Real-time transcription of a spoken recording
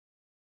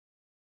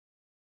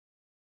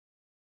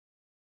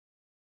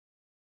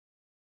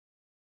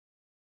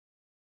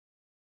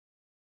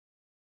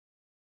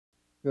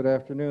Good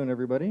afternoon,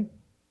 everybody.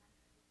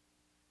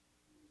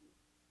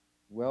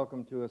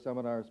 Welcome to a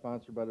seminar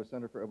sponsored by the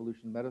Center for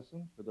Evolution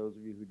Medicine. For those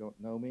of you who don't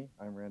know me,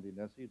 I'm Randy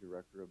Nessie,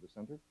 director of the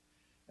center,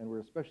 and we're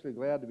especially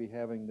glad to be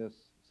having this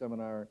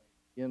seminar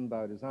in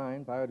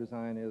biodesign.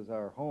 Biodesign is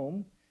our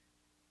home,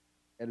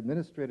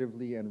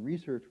 administratively and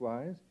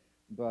research-wise,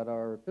 but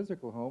our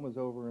physical home is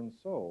over in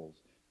Seoul.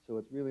 So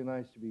it's really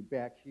nice to be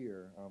back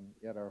here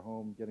at our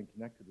home getting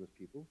connected with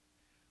people.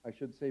 I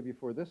should say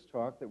before this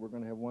talk that we're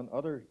going to have one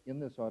other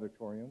in this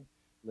auditorium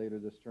later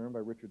this term by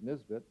Richard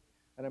Nisbet.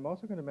 And I'm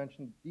also going to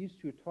mention these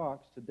two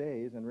talks,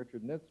 today's and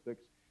Richard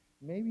Nisbet's,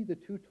 maybe the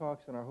two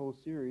talks in our whole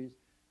series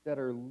that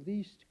are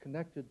least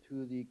connected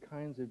to the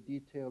kinds of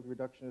detailed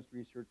reductionist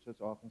research that's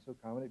often so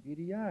common at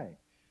BDI.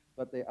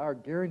 But they are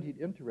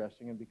guaranteed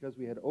interesting, and because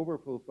we had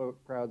overfull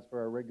crowds for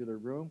our regular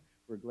room,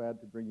 we're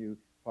glad to bring you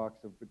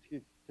talks of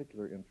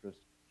particular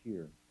interest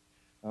here.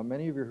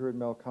 Many of you heard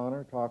Mel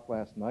Konner talk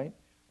last night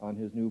on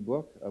his new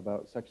book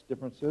about sex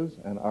differences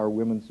and Are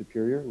Women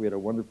Superior? We had a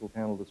wonderful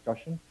panel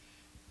discussion.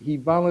 He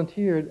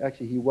volunteered,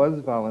 actually he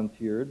was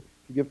volunteered,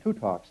 to give two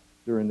talks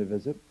during the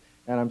visit,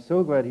 and I'm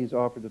so glad he's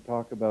offered to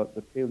talk about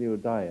the paleo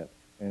diet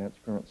and its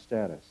current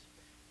status.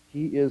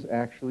 He is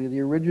actually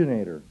the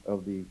originator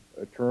of the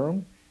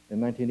term.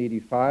 In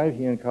 1985,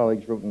 he and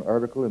colleagues wrote an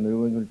article in the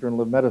New England Journal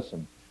of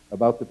Medicine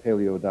about the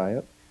paleo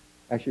diet.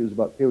 Actually, it was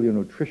about paleo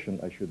nutrition,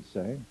 I should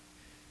say.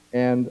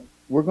 And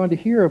we're going to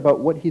hear about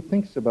what he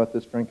thinks about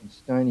this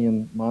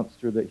Frankensteinian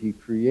monster that he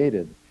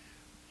created.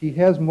 He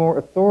has more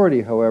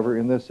authority, however,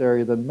 in this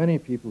area than many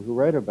people who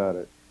write about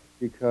it,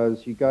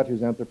 because he got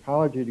his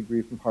anthropology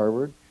degree from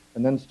Harvard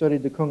and then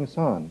studied the Kung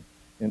San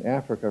in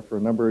Africa for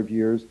a number of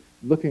years,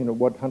 looking at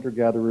what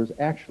hunter-gatherers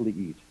actually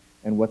eat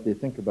and what they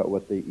think about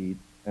what they eat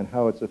and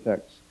how it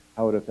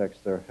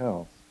affects their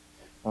health.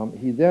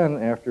 He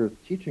then, after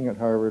teaching at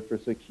Harvard for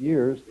 6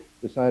 years,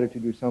 decided to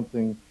do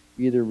something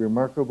either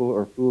remarkable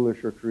or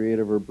foolish or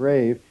creative or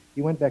brave.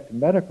 He went back to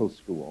medical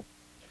school.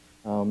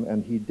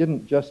 And he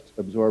didn't just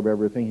absorb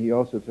everything, he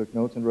also took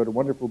notes and wrote a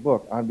wonderful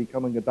book on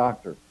becoming a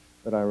doctor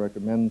that I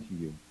recommend to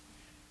you.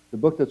 The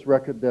book that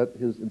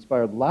has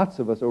inspired lots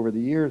of us over the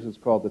years is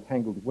called The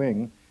Tangled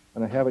Wing,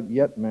 and I haven't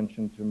yet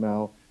mentioned to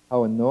Mel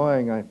how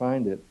annoying I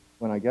find it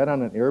when I get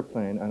on an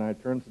airplane and I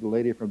turn to the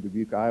lady from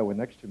Dubuque, Iowa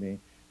next to me,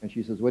 and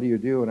she says, "What do you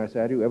do?" And I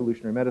say, "I do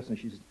evolutionary medicine."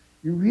 She says,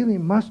 "You really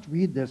must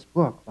read this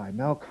book by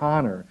Mel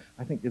Konner.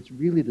 I think it's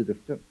really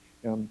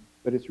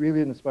but it's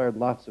really inspired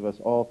lots of us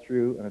all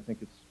through, and I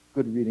think it's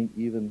good reading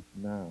even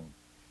now."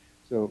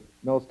 So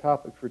Mel's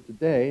topic for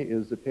today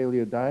is the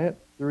paleo diet,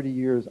 30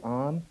 years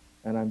on,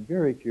 and I'm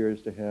very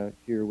curious to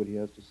hear what he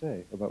has to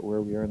say about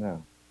where we are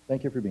now.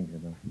 Thank you for being here,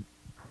 Mel.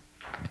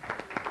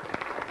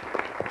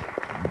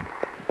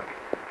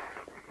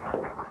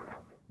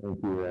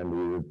 Thank you, Randy.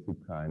 You're too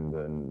kind,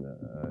 and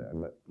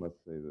I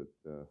must say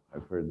that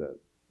I've heard that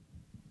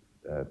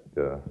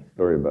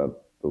story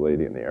about the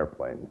lady in the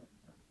airplane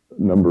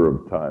a number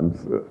of times.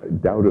 I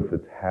doubt if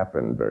it's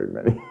happened very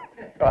many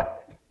times.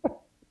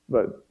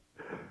 But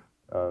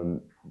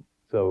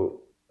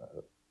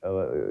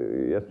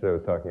yesterday I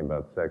was talking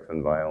about sex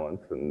and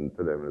violence, and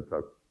today I'm going to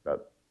talk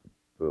about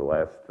the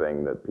last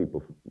thing that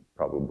people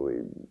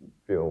probably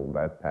feel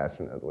that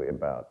passionately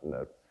about, and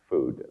that's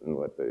food and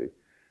what they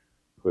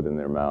put in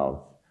their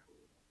mouths.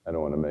 I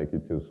don't want to make you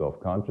too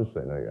self-conscious.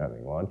 I know you're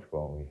having lunch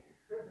while we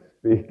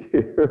speak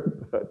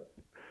here, but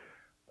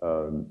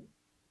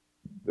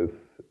this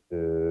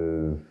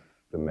is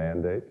the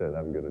mandate that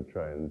I'm going to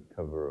try and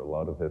cover a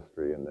lot of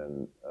history and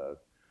then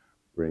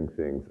bring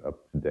things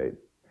up to date.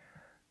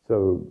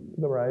 So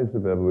the rise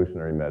of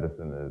evolutionary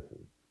medicine is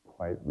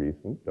quite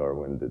recent.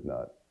 Darwin did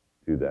not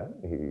do that.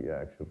 He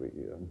actually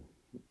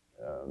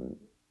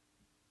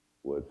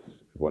was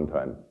at one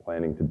time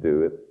planning to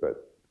do it,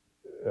 but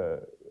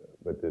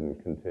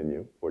didn't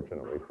continue,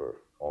 fortunately for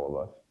all of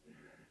us.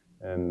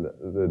 And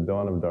the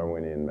dawn of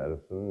Darwinian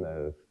medicine,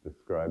 as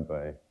described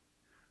by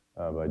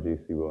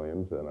G.C.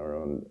 Williams and our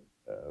own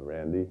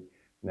Randy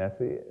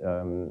Nessie,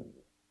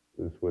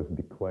 this was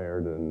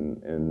declared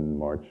in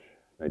March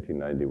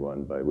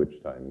 1991, by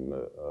which time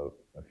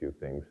a few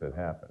things had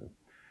happened.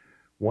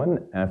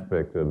 One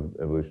aspect of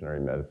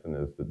evolutionary medicine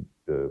is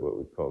what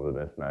we call the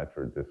mismatch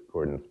or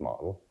discordance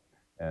model.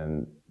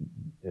 And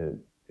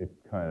it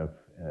kind of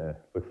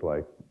looks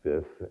like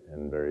this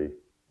in very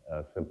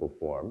simple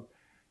form.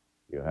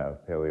 You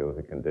have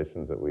Paleolithic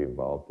conditions that we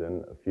evolved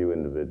in. A few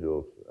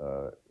individuals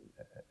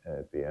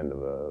at the end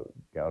of a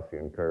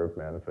Gaussian curve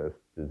manifest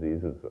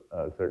diseases,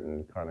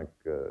 certain chronic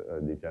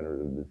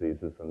degenerative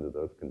diseases under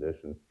those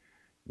conditions.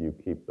 You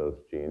keep those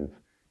genes,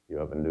 you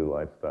have a new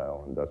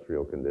lifestyle,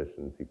 industrial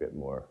conditions, you get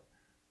more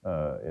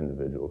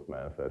individuals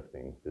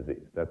manifesting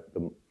disease. That's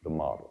the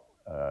model.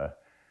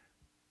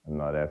 I'm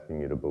not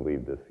asking you to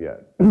believe this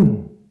yet.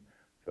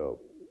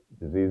 So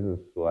diseases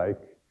like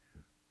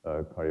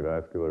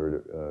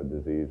cardiovascular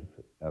disease,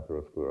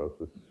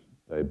 atherosclerosis,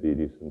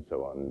 diabetes, and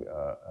so on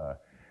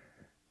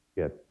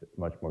get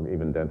much more,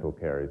 even dental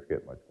caries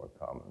get much more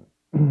common.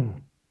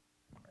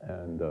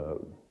 And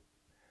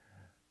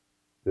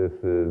this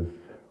is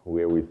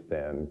where we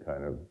stand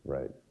kind of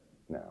right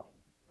now.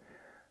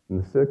 In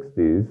the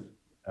 60s,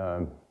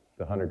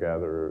 the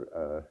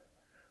hunter-gatherer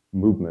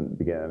movement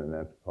began in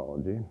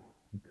anthropology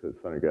because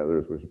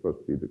hunter-gatherers were supposed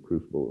to be the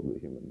crucible of the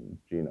human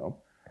genome.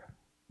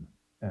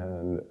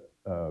 And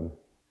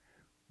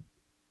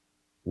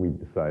we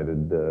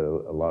decided,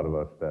 a lot of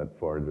us, that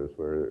foragers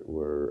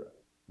were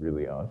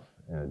really us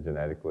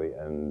genetically,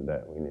 and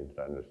that we needed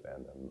to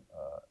understand them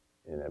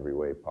in every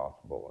way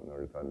possible in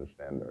order to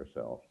understand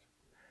ourselves.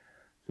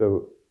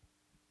 So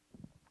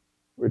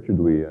Richard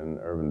Lee and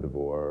Irvin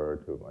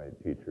DeVore, two of my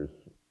teachers,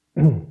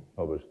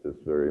 published this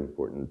very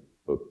important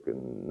book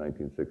in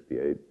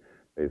 1968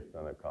 based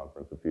on a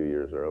conference a few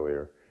years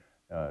earlier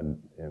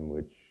in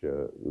which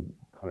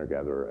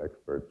hunter-gatherer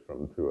experts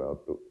from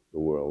throughout the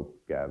world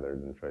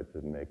gathered and tried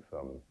to make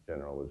some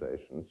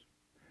generalizations.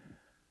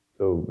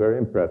 So very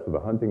impressive, a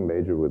hunting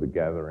major with a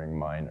gathering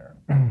minor.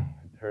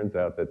 It turns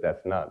out that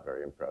that's not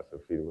very impressive.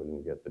 You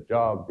wouldn't get the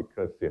job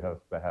because you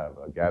have to have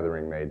a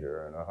gathering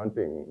major and a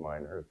hunting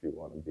minor if you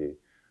want to be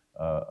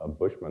a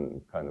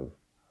bushman kind of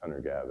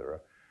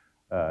hunter-gatherer.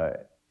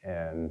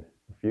 And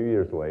a few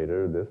years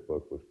later, this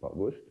book was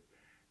published,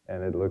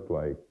 and it looked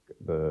like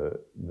the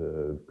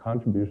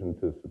contribution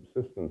to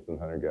subsistence in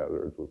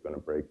hunter-gatherers was going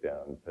to break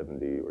down.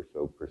 70 or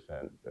so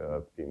percent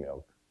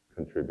female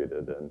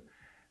contributed,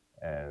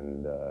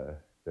 and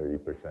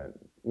 30%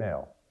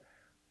 male.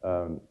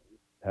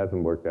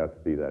 Hasn't worked out to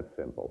be that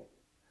simple.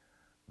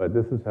 But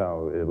this is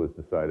how it was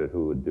decided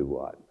who would do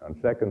what. On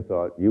second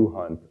thought, you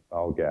hunt,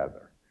 I'll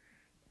gather.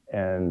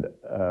 And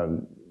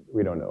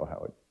we don't know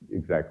how it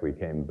exactly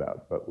came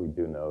about, but we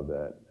do know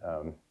that,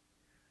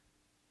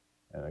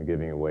 and I'm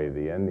giving away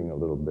the ending a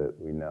little bit,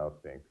 we now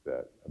think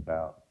that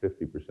about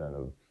 50%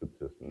 of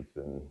subsistence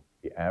in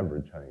the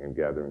average hunting and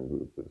gathering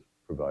group is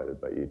provided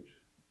by each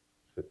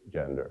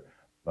gender,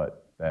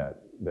 but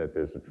that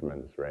there's a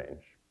tremendous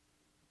range.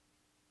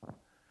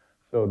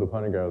 So the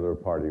hunter-gatherer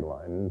party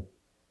line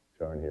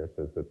shown here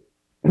says that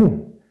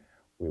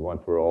we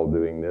once were all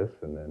doing this,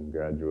 and then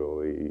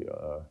gradually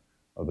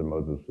other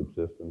modes of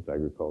subsistence,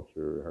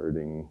 agriculture,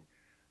 herding,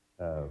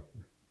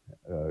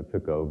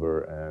 took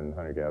over, and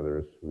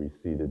hunter-gatherers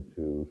receded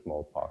to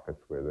small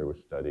pockets where they were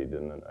studied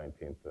in the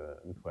 19th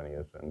and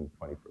 20th and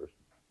 21st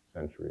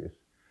centuries.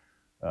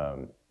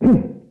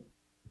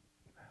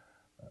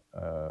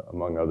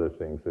 Among other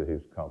things that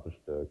he's accomplished,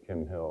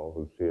 Kim Hill,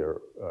 who's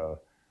here,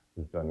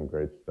 has done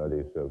great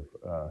studies of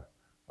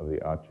the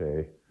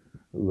Aceh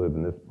who live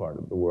in this part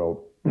of the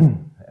world,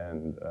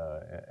 and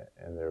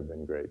there have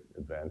been great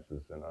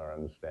advances in our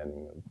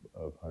understanding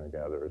of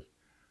hunter-gatherers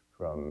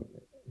from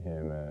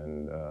him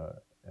and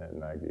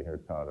Maggie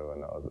Hurtado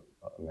and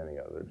many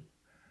others.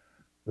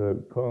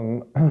 The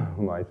Kung,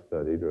 whom I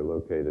studied, are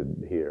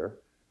located here,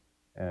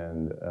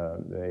 and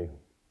they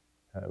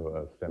have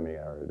a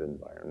semi-arid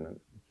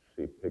environment.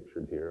 You see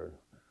pictured here,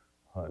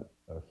 hunt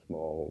a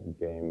small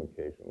game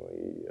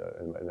occasionally,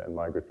 and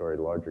migratory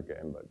larger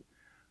game, but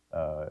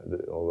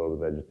although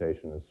the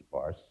vegetation is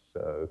sparse,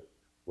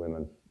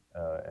 women's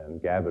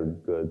and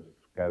gathered goods,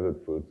 gathered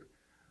foods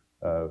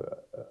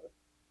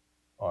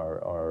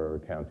are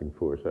accounting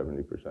for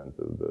 70%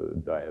 of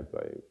the diet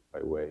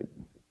by weight.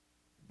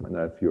 And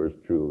that's yours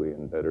truly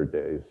in better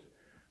days,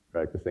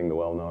 practicing the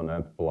well-known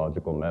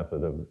anthropological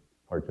method of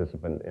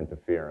participant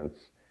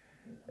interference.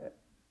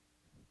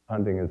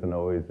 Hunting isn't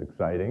always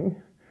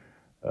exciting.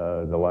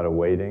 There's a lot of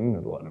waiting,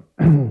 there's a lot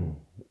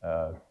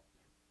of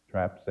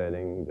trap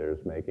setting,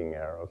 there's making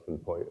arrows and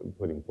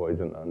putting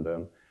poison on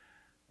them.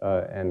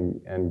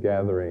 And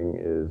gathering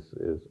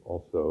is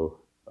also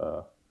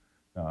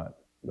not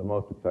the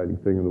most exciting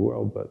thing in the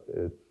world, but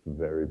it's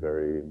very,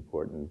 very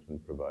important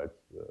and provides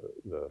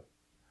the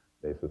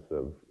basis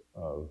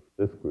of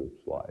this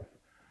group's life.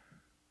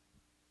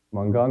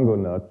 Mongongo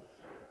nuts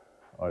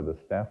are the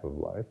staff of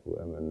life.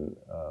 Women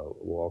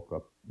walk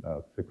up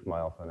about 6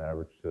 miles on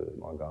average to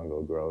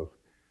mongongo groves,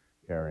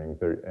 carrying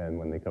 30, and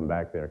when they come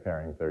back, they're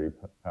carrying 30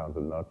 pounds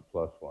of nuts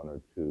plus 1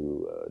 or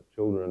 2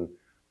 children.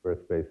 Birth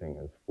spacing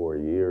is 4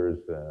 years,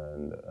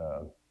 and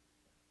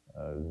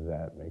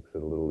that makes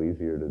it a little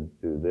easier to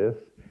do this.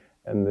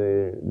 And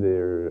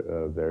they're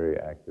very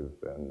active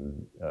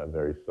and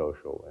very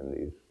social in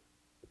these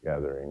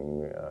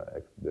gathering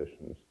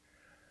expeditions.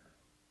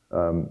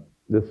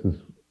 This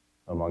is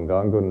a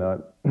mongongo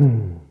nut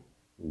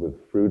with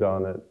fruit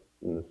on it,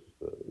 and this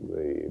is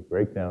the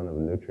breakdown of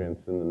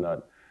nutrients in the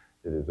nut.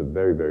 It is a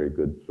very, very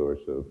good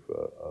source of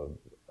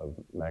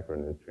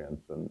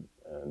macronutrients,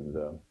 and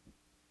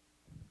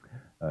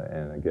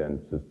again,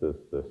 it's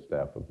just the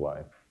staff of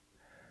life.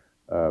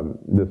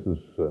 This is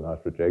an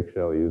ostrich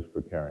eggshell used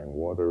for carrying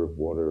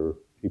water.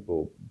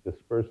 People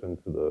disperse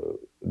into the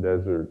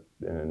desert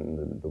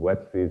in the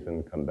wet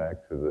season, come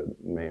back to the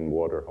main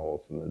water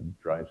holes in the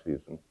dry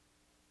season.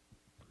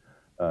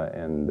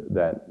 And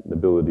that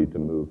ability to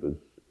move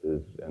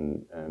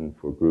and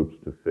for groups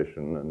to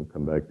fission and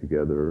come back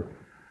together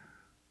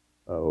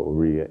or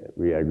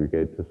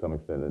re-aggregate to some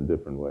extent in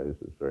different ways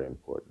is very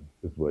important.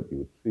 This is what you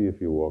would see if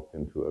you walked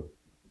into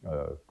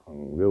a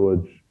Kung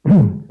village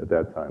at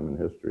that time in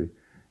history.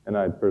 And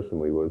I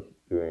personally was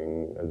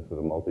doing, this was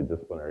a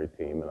multidisciplinary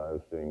team, and I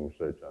was doing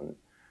research on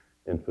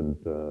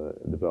infant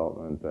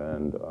development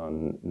and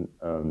on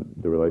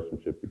the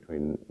relationship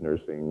between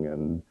nursing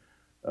and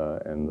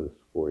this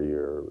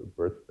 4-year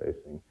birth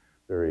spacing,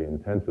 very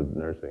intensive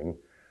nursing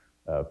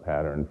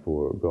pattern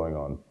for going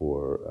on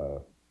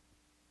for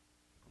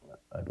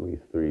at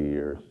least 3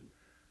 years.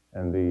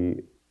 And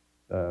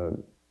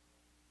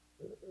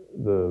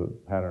the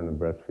pattern of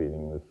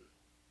breastfeeding was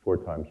 4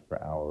 times per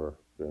hour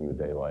during the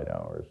daylight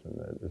hours, and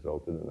that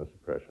resulted in the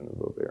suppression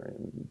of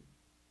ovarian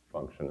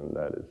function, and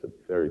that is a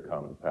very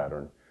common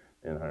pattern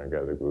in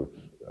hunter-gatherer groups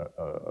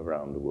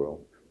around the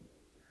world.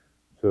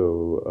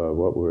 So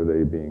what were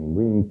they being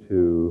weaned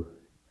to?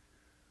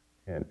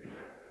 And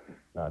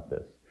not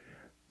this.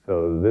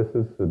 So this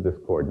is the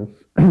discordance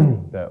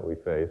that we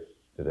face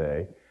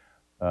today.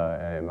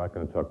 And I'm not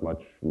going to talk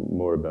much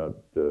more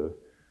about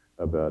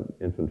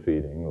infant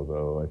feeding,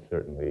 although I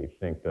certainly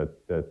think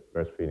that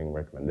breastfeeding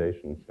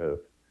recommendations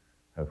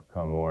have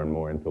come more and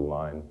more into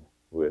line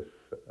with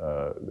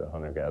the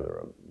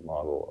hunter-gatherer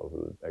model over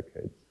the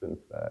decades since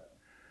that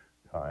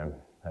time.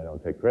 I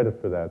don't take credit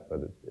for that,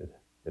 but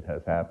it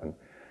has happened.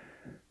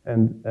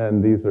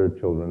 And these are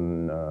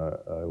children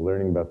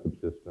learning about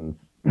subsistence,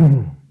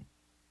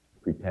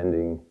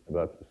 pretending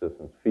about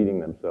subsistence, feeding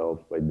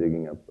themselves by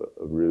digging up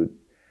a root.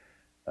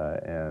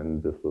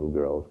 And this little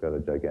girl's got a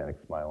gigantic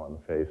smile on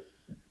her face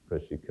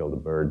because she killed a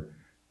bird.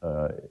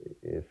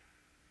 If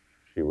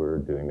she were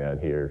doing that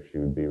here, she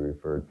would be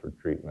referred for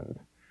treatment.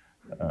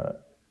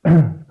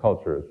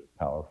 Culture is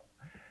powerful.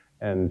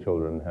 And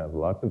children have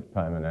lots of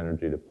time and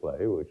energy to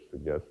play, which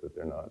suggests that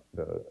they're not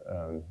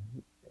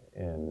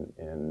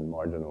in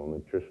marginal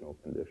nutritional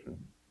condition.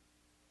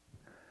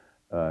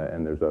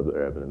 And there's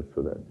other evidence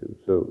for that too.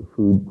 So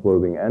food,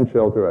 clothing, and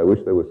shelter. I wish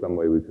there was some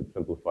way we could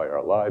simplify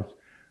our lives.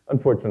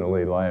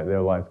 Unfortunately,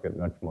 their lives get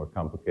much more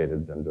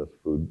complicated than just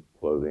food,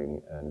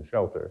 clothing, and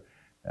shelter.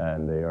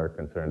 And they are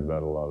concerned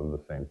about a lot of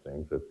the same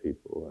things that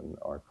people in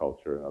our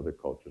culture and other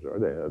cultures are.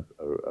 They have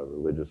a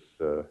religious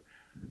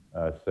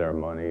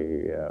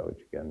ceremony, which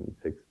again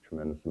takes a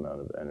tremendous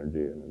amount of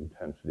energy and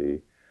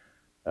intensity.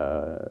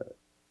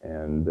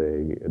 And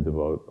they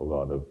devote a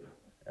lot of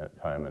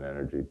time and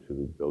energy to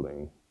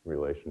building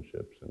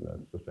relationships. And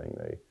that's the thing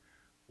they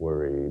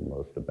worry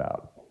most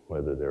about,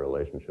 whether their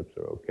relationships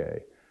are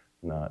okay,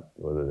 not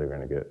whether they're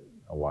going to get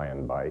a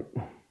lion bite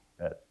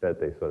that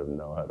they sort of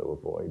know how to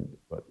avoid.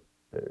 But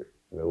their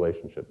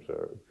relationships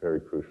are very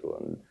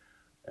crucial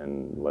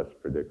and less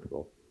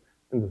predictable.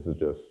 And this is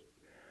just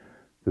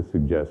to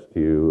suggest to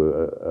you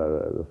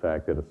the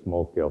fact that a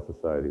small-scale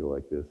society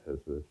like this has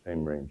the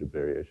same range of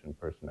variation in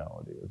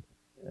personality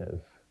as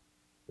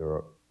there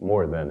are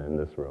more than in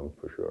this room,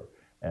 for sure,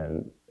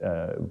 and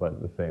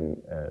but the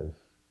same as,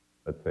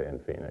 let's say, in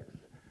Phoenix.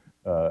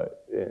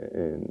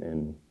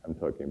 I'm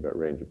talking about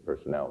range of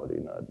personality,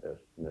 not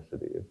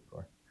ethnicity, of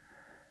course.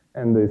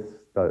 And this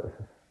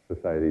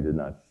society did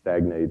not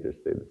stagnate or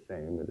stay the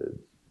same. It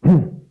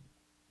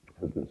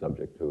has been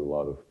subject to a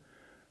lot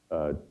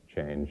of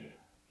change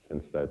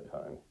since that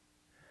time.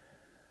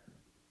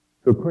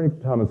 So according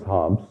to Thomas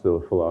Hobbes,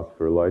 the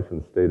philosopher, life in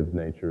the state of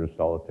nature is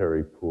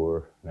solitary,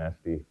 poor,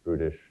 nasty,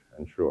 brutish,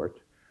 and short.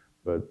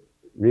 But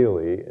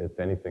really, it's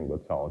anything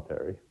but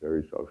solitary,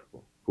 very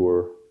sociable.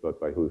 Poor,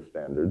 but by whose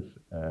standards,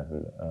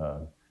 and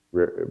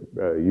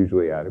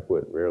usually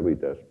adequate, rarely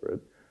desperate.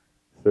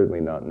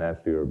 Certainly not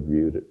nasty or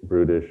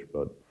brutish,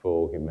 but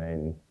full,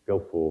 humane,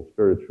 skillful,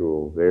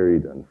 spiritual,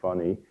 varied, and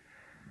funny.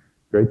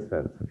 Great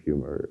sense of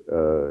humor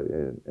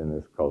in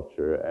this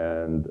culture,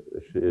 and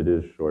it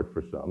is short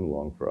for some,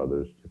 long for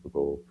others,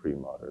 typical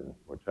pre-modern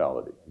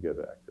mortality. I'll get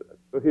back to that.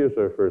 So here's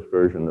our first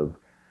version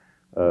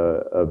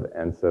of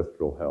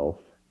ancestral health.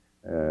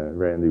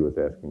 Randy was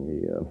asking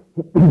me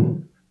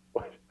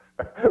what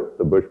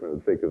the Bushmen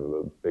would think of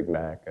a Big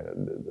Mac,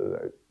 and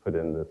I put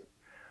in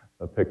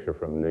a picture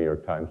from a New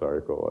York Times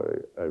article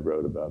I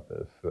wrote about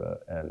this,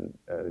 and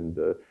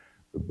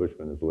the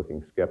Bushman is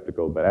looking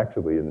skeptical, but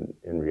actually,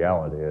 in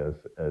reality,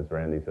 as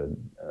Randy said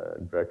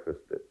at breakfast,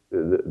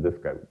 this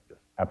guy would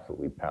just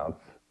absolutely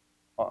pounce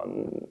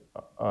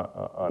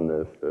on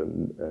this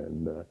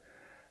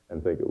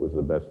and think it was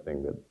the best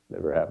thing that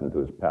ever happened to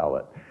his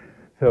palate.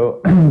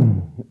 So,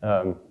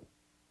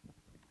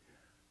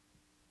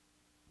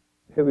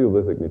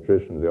 Paleolithic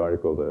Nutrition, the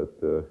article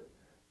that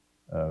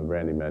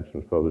Randy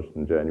mentioned, was published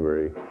in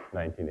January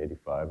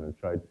 1985, and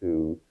tried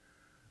to,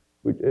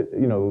 which,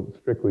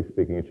 strictly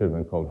speaking, it should have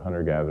been called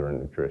hunter-gatherer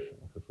nutrition,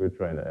 because we're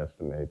trying to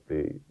estimate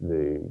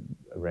the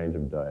range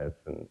of diets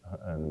and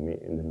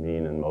the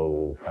mean and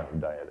modal kind of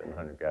diet in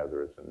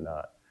hunter-gatherers and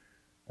not.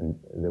 And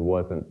there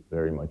wasn't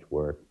very much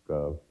work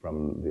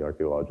from the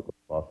archaeological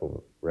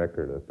fossil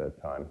record at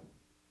that time.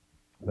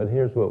 But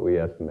here's what we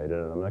estimated,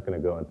 and I'm not going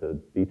to go into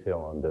detail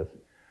on this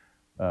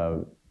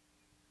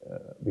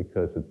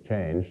because it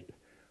changed,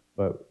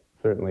 but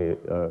certainly it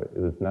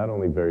is not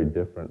only very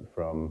different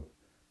from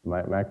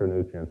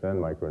macronutrients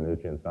and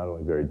micronutrients, not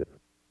only very different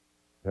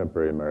from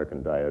contemporary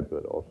American diet,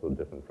 but also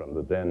different from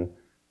the then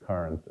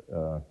current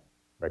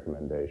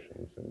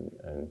recommendations,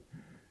 and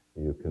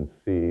you can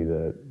see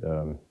that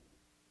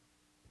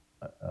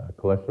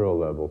cholesterol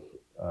levels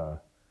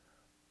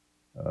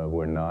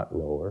were not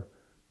lower,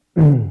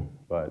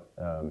 but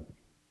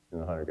in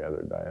the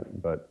hunter-gatherer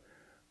diet. But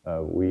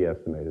we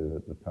estimated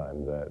at the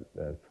time that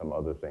some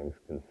other things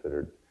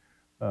considered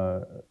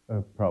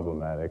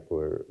problematic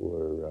were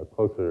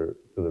closer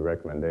to the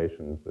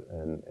recommendations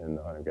in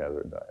the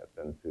hunter-gatherer diet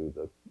than to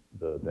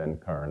the then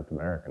current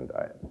American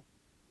diet.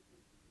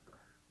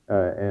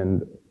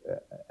 And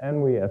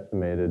we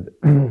estimated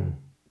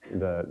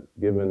that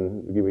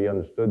we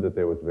understood that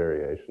there was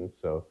variation,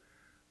 so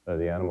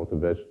the animal to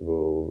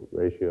vegetable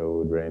ratio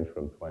would range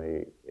from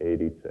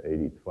 20/80 to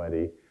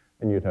 80/20,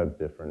 and you'd have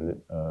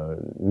different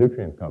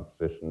nutrient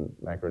composition,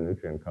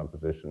 macronutrient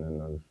composition in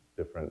those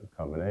different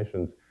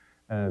combinations.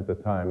 And at the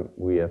time,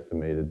 we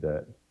estimated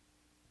that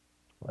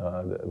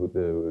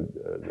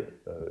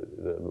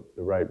the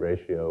right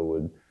ratio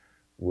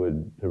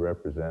would to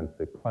represent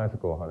the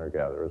classical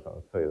hunter-gatherers,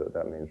 I'll tell you what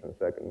that means in a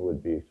second,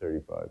 would be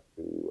 35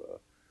 to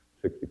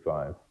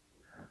 65.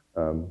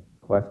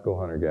 Classical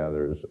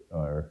hunter-gatherers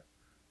are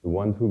the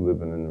ones who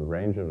live in a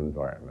range of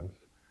environments,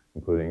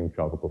 including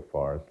tropical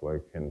forests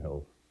like Him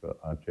Hills,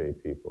 Aceh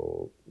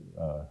people,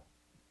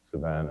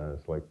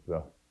 savannas like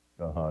the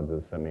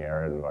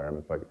semi-arid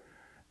environments like,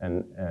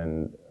 and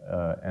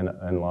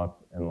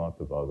lots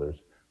of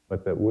others,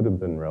 but that would have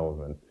been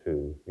relevant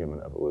to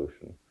human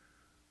evolution.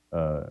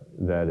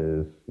 That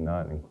is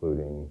not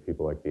including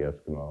people like the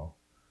Eskimo,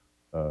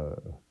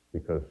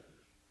 because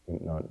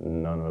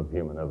none of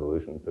human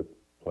evolution took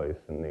place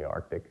in the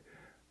Arctic,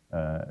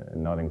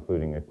 not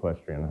including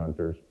equestrian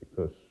hunters,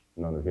 because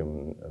none of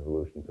human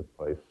evolution took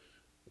place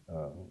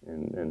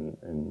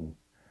in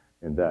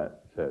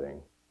that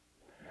setting.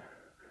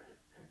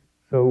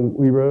 So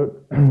we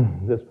wrote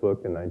this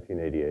book in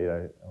 1988.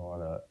 I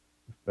want to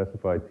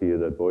specify to you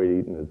that Boyd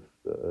Eaton is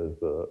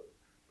the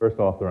first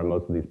author on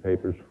most of these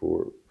papers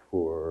for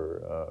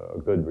a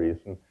good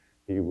reason.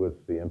 He was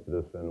the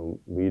impetus and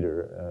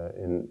leader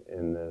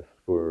in this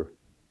for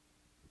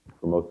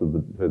most of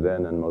the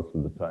then and most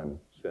of the time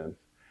since.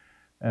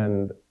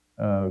 And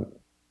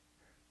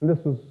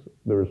this was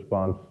the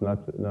response,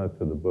 not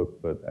to the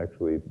book, but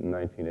actually in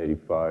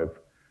 1985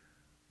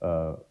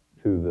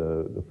 to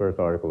the first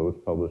article that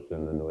was published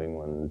in the New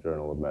England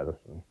Journal of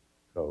Medicine.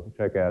 So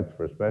check ads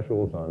for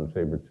specials on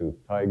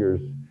saber-toothed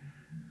tigers.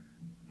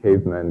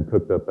 Cavemen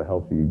cooked up a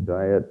healthy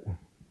diet.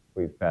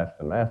 Please pass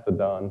the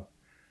mastodon.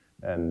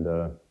 And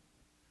the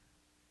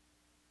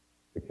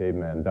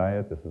caveman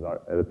diet. This is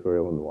our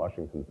editorial in the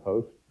Washington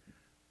Post.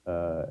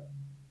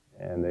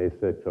 And they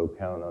said, so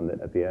count on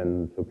at the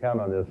end, so count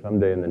on this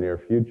someday in the near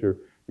future.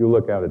 You'll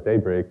look out at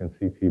daybreak and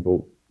see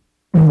people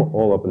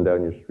all up and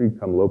down your street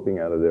come loping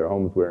out of their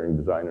homes wearing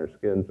designer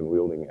skins and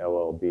wielding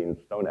LL Bean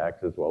stone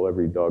axes while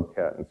every dog,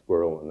 cat, and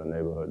squirrel in the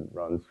neighborhood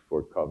runs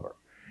for cover.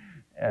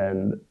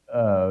 And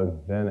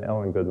then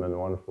Ellen Goodman, a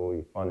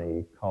wonderfully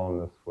funny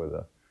columnist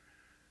for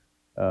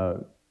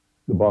the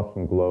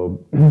Boston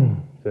Globe,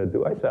 said,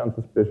 do I sound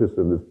suspicious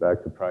of this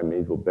back to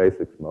primeval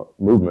basics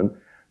movement?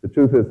 The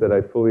truth is that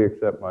I fully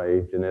accept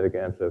my genetic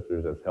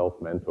ancestors as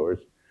health mentors.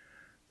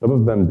 Some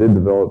of them did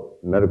develop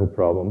medical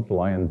problems,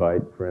 lion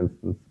bite, for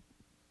instance,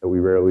 that we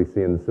rarely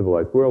see in the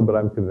civilized world, but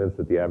I'm convinced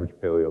that the average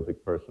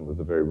Paleolithic person was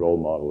a very role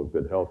model of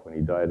good health when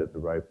he died at the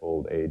ripe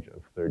old age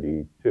of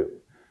 32.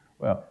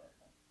 Well,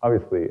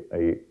 obviously,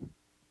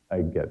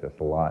 I get this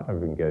a lot. I've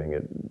been getting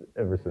it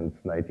ever since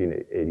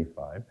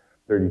 1985.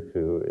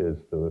 32 is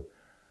the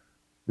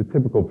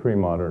typical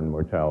pre-modern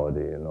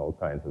mortality in all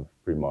kinds of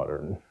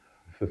pre-modern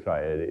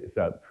society. It's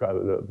that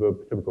the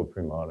typical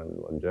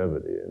pre-modern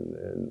longevity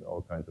in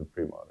all kinds of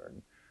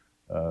pre-modern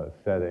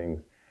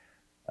settings.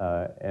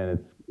 And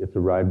it's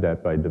arrived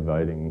at by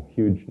dividing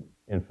huge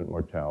infant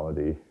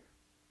mortality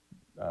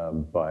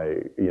by,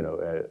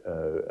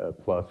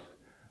 plus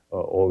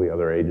all the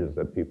other ages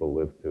that people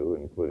live to,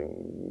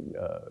 including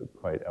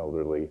quite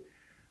elderly,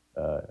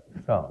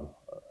 some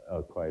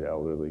quite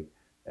elderly,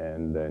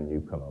 and then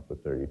you come up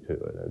with 32.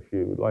 And if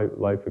you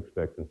life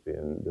expectancy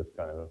in this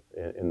kind of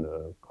in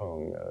the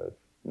Kong,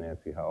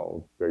 Nancy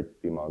Howell, great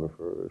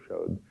demographer,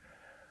 showed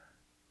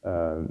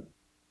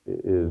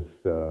is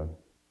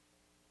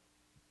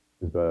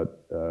about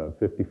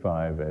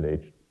 55 at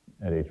age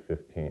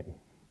 15.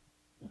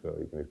 So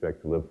you can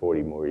expect to live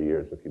 40 more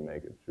years if you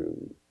make it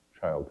through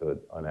childhood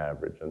on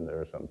average, and there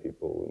are some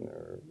people in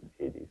their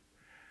 80s.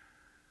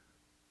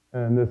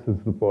 And this is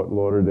the Fort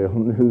Lauderdale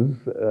News.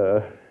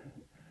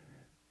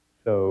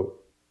 So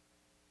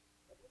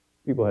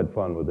people had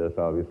fun with this,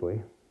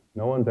 obviously.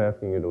 No one's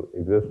asking you to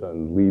exist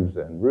on leaves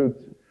and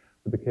roots,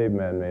 but the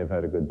caveman may have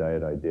had a good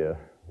diet idea.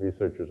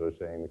 Researchers are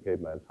saying the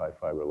caveman's high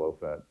fiber, low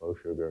fat, low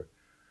sugar,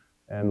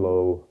 and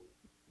low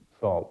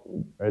salt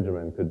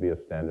regimen could be a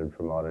standard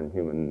for modern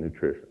human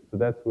nutrition. So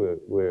that's the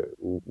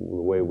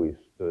way we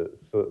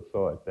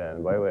saw it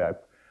then. By the way,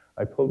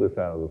 I pulled this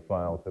out of the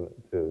file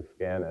to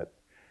scan it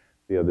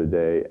the other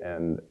day,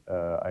 and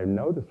I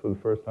noticed for the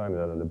first time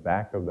that on the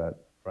back of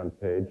that front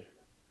page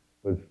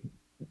was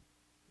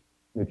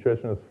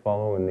nutritionists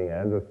follow in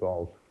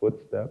Neanderthals'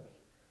 footsteps,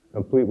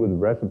 complete with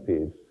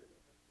recipes,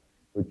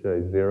 which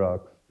I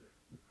Xeroxed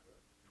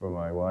for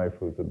my wife,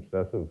 who's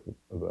obsessive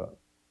about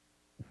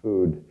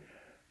food.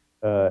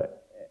 Uh,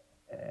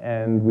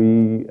 and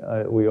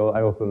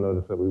I also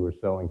noticed that we were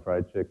selling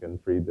fried chicken,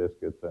 free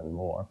biscuits, and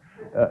more,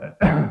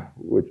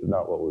 which is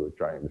not what we were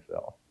trying to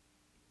sell.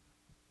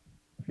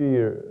 A few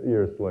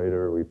years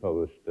later, we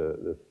published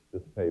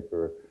this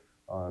paper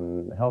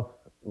on health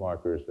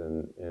markers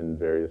in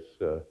various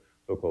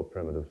so-called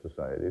primitive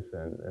societies.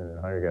 And in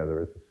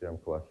hunter-gatherers, the serum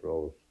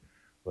cholesterol was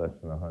less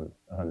than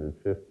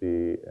 150,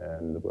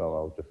 and well,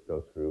 I'll just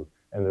go through.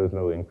 And there was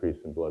no increase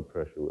in blood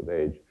pressure with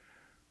age.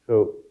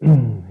 So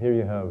here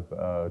you have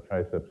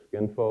tricep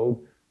skin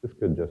fold. This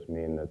could just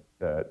mean that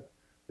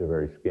they're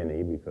very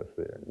skinny because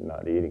they're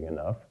not eating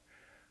enough.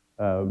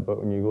 But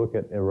when you look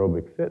at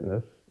aerobic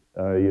fitness,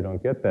 you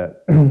don't get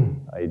that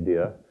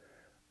idea.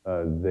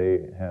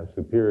 They have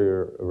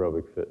superior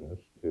aerobic fitness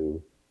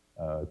to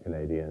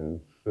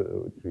Canadians,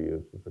 which we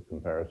use as a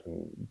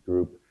comparison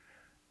group.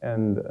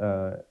 And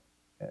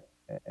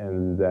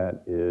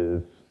that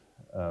is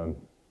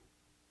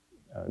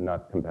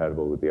not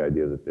compatible with the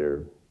idea that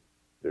they're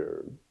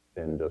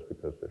thin just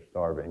because they're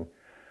starving.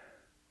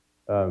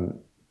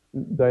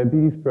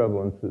 Diabetes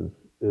prevalence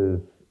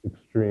is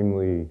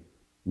extremely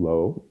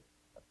low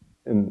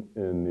in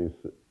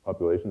these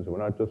populations. And we're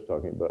not just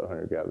talking about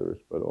hunter-gatherers,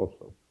 but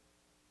also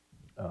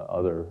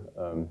other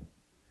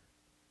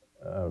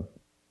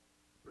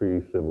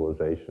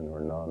pre-civilization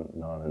or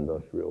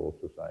non-industrial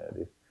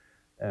societies.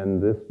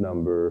 And this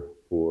number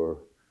for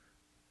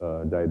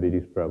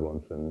diabetes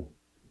prevalence in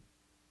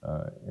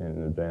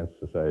advanced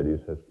societies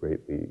has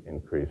greatly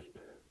increased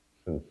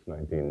since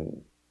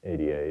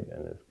 1988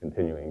 and is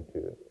continuing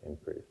to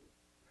increase.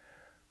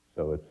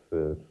 So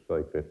it's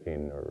like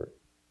 15 or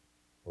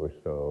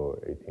so,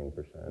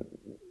 18%,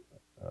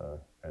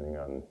 depending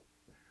on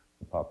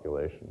the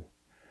population.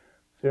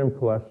 Serum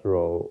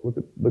cholesterol, look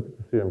at the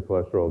serum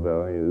cholesterol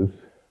values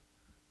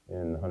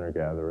in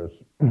hunter-gatherers,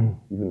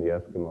 even the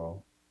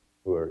Eskimo,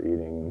 who are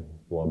eating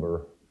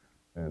blubber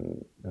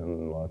and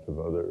lots of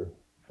other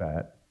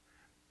fat.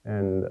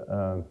 And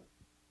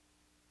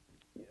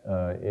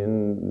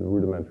in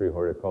rudimentary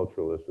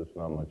horticulturalists, it's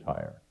not much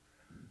higher.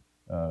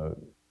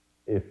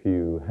 If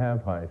you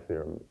have high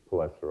serum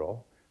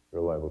cholesterol,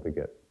 you're liable to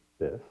get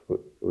this,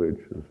 which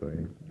is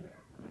a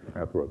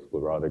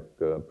atherosclerotic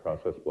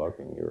process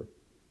blocking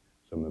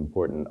some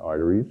important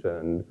arteries,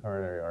 and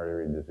coronary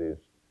artery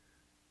disease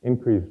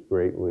increased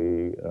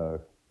greatly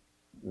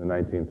in the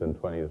 19th and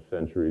 20th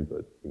century,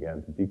 but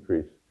began to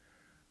decrease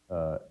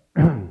a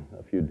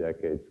few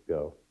decades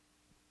ago.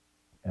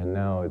 And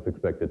now it's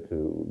expected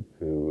to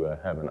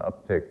have an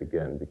uptick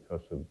again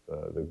because of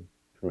the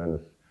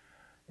tremendous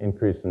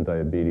increase in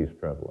diabetes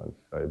prevalence.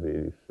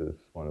 Diabetes is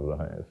one of the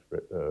highest,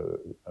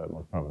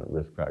 most prominent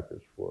risk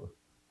factors for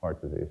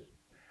heart disease.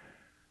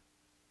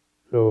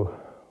 So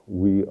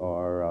we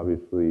are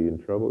obviously in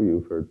trouble.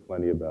 You've heard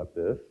plenty about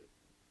this.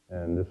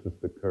 And this is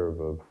the curve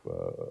of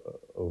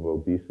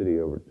obesity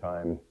over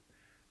time.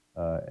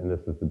 And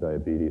this is the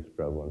diabetes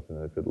prevalence.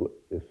 And if it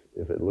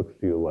looks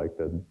to you like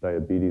the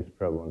diabetes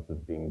prevalence is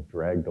being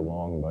dragged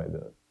along by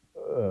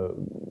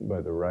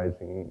the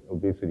rising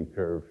obesity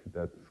curve,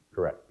 that's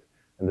correct.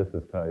 And this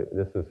is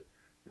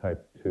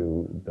type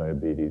 2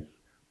 diabetes,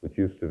 which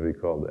used to be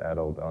called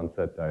adult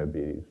onset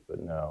diabetes, but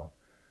now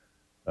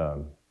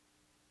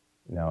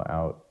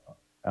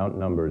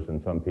outnumbers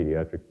in some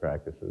pediatric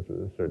practices,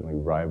 certainly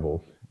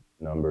rivals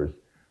numbers,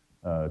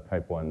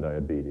 type 1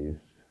 diabetes,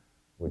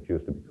 which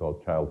used to be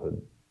called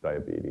childhood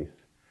diabetes.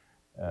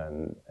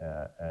 And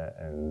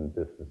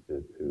this is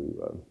due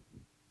to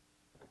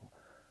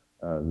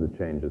the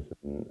changes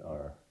in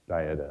our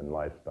diet and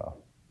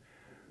lifestyle.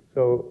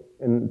 So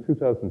in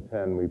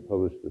 2010, we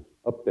published this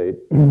update,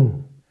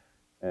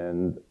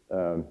 and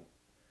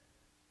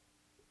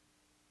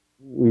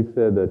we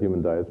said that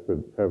human diets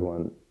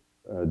prevalent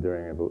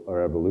during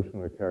our evolution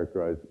were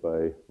characterized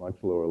by much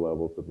lower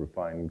levels of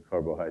refined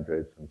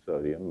carbohydrates and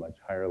sodium, much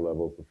higher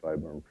levels of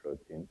fiber and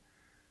protein,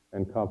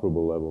 and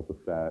comparable levels of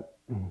fat,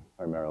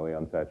 primarily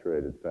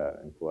unsaturated fat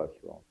and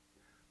cholesterol.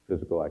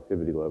 Physical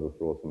activity levels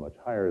were also much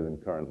higher than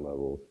current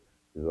levels,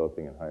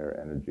 resulting in higher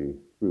energy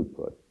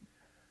throughput.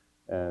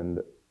 And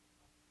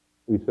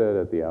we said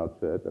at the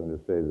outset, I'm going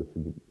to say this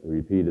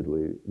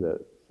repeatedly, that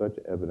such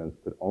evidence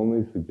could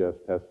only suggest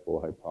testable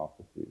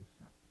hypotheses,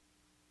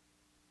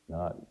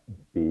 not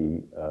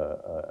be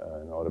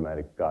an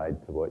automatic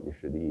guide to what you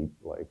should eat,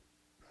 like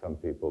some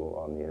people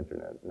on the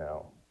internet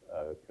now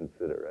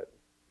consider it.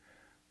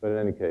 But in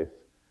any case,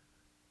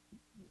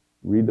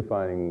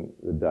 redefining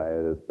the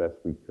diet as best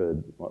we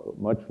could,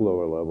 much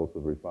lower levels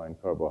of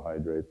refined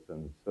carbohydrates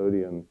and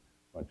sodium,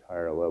 much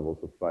higher levels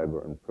of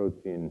fiber and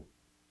protein,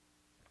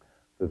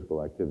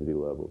 physical activity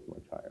levels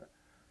much higher.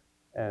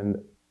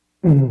 And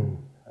so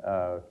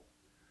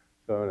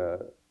I'm going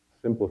to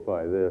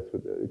simplify this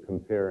with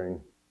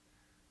comparing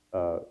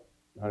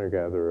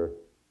hunter-gatherer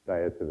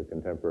diet to the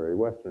contemporary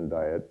Western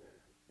diet.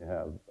 You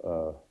have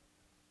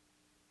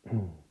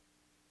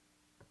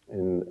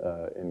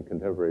in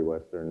contemporary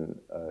Western,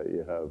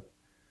 you have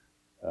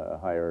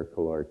higher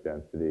caloric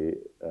density.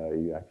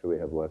 You actually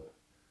have less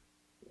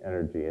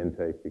energy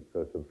intake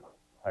because of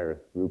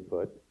higher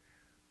throughput,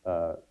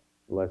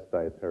 less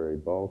dietary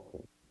bulk,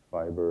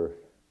 fiber,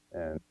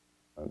 and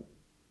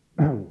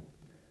um,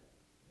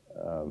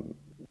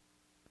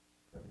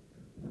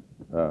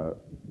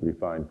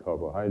 refined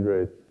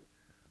carbohydrates,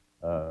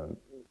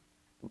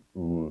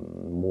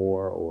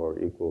 more or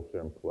equal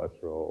serum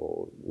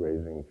cholesterol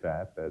raising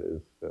fat, that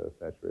is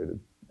saturated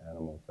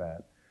animal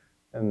fat,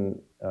 and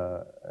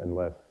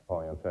less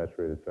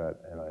polyunsaturated fat,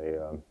 and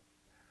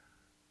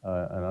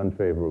an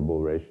unfavorable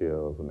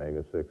ratio of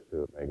omega-6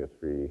 to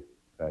omega-3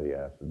 fatty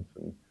acids,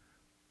 and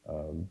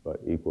but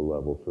equal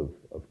levels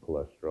of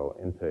cholesterol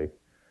intake,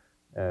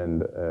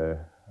 and a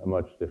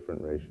much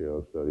different ratio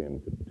of sodium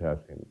to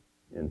potassium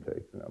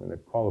intake. And I'm going to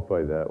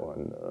qualify that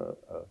one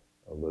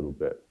a little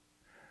bit.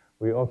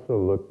 We also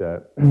looked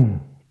at,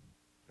 in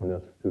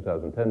this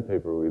 2010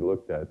 paper, we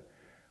looked at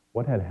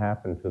what had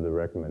happened to the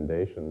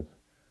recommendations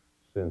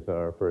since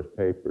our first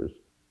papers.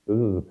 This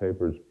is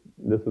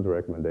the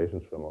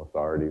recommendations from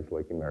authorities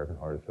like the American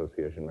Heart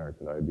Association,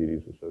 American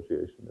Diabetes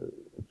Association,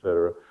 et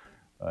cetera,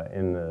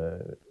 in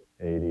the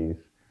 80s.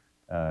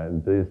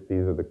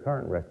 These are the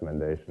current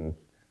recommendations.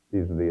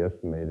 These are the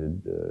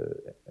estimated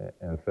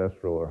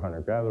ancestral or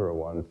hunter-gatherer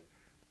ones.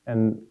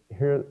 And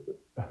here,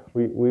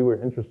 we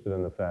were interested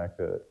in the fact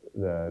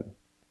that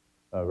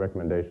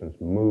recommendations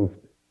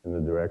moved in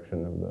the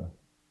direction of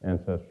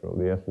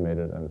the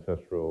estimated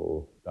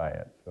ancestral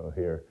diet. So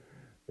here,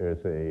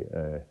 there's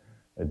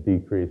a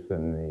decrease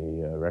in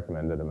the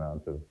recommended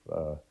amount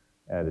of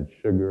added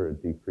sugar,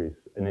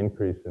 an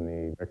increase in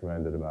the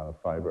recommended amount of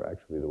fiber.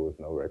 Actually, there was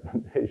no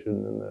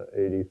recommendation in the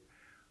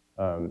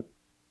 80s.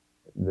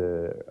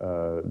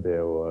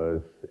 There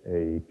was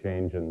a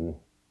change in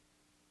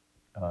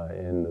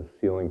the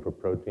ceiling for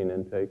protein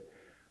intake.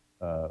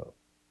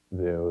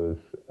 There was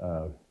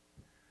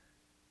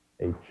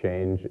a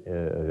change,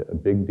 a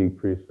big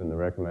decrease in the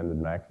recommended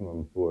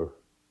maximum for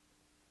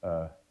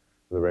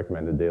the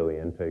recommended daily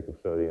intake of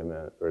sodium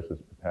versus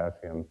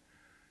potassium.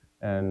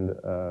 And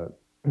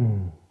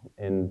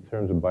in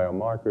terms of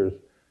biomarkers,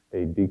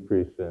 a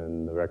decrease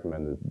in the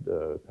recommended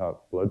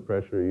top blood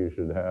pressure you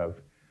should have,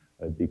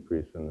 a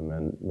decrease in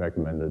the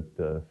recommended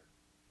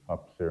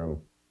top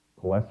serum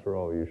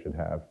cholesterol you should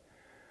have.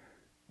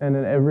 And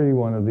in every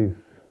one of these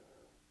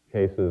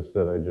cases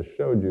that I just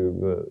showed you,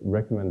 the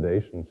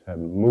recommendations have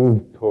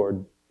moved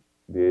toward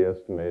the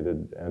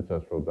estimated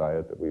ancestral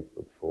diet that we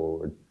put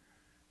forward.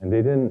 And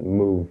they didn't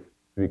move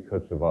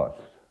because of us.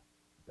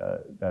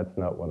 That's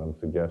not what I'm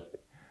suggesting.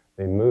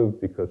 They moved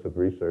because of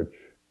research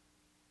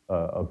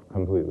of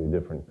completely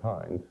different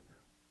kinds.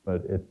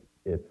 But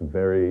it's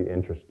very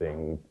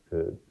interesting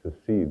to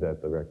see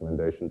that the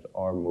recommendations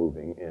are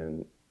moving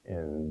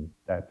in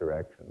that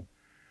direction.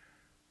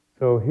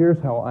 So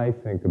here's how I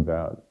think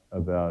about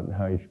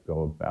how you should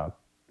go about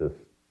this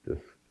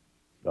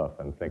stuff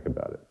and think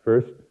about it.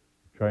 First,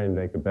 try and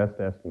make a best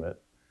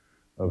estimate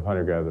of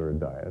hunter-gatherer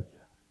diets.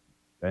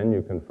 Then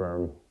you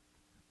confirm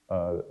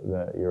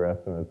that your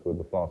estimates with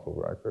the fossil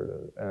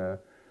record.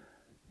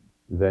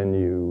 Then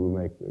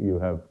you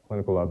have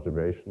clinical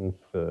observations,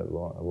 a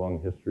long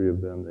history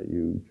of them that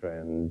you try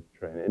and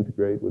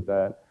integrate with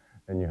that.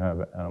 And you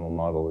have animal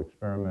model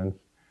experiments.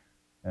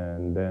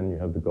 And then you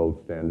have the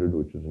gold standard,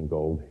 which is in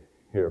gold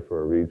here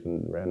for a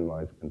reason,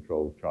 randomized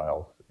controlled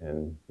trials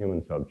in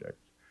human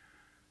subjects.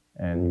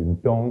 And you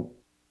don't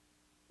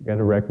get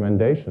a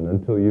recommendation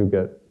until you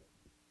get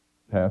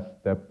past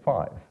step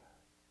 5.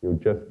 You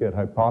just get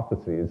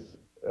hypotheses,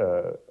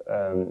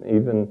 and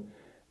even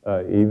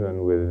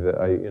with,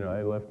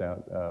 I left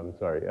out,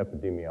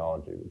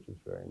 epidemiology, which is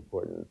very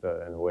important.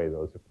 In a way,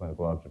 those are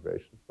clinical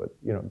observations. But,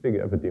 big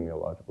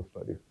epidemiological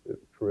studies,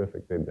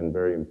 terrific. They've been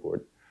very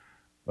important.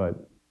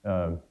 But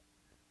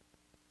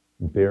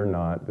they're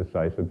not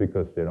decisive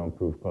because they don't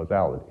prove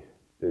causality.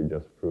 They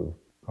just prove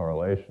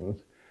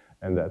correlations.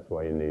 And that's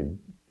why you need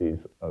these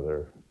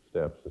other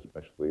steps,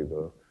 especially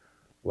the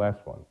last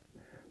one.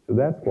 So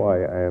that's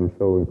why I am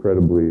so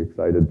incredibly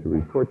excited to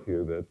report to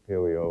you that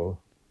Paleo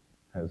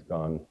has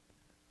gone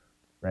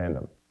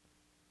random.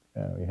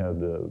 We have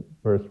the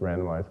first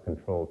randomized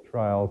controlled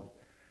trials.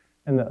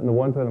 And the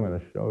ones that I'm going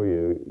to show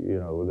you,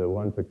 the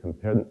ones that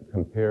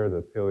compare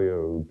the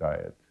Paleo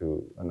diet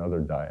to another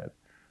diet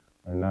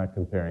are not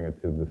comparing it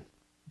to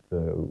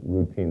the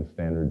routine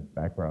standard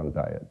background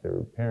diet.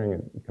 They're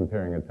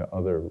comparing it to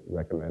other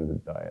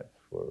recommended diets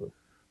for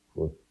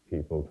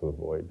people to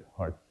avoid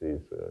heart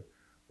disease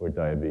or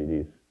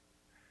diabetes.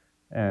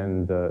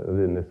 And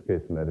in this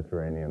case,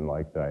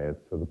 Mediterranean-like diets.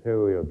 So the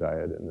Paleo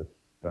diet in this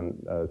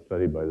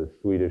study by the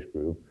Swedish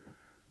group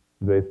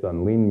is based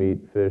on lean meat,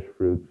 fish,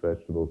 fruits,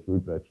 vegetables,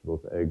 root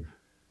vegetables, eggs,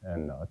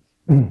 and nuts.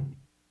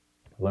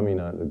 Let me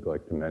not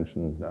neglect to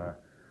mention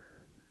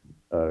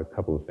a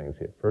couple of things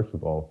here. First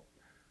of all,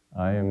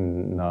 I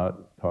am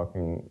not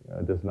talking,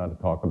 this is not a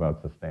talk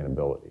about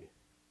sustainability.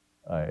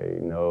 I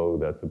know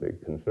that's a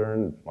big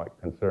concern. It's my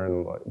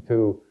concern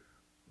too,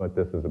 but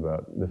this is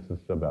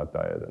about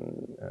diet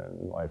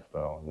and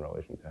lifestyle in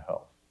relation to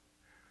health.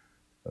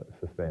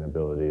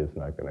 Sustainability is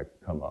not going to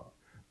come up.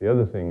 The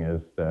other thing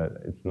is that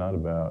it's not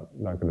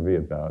going to be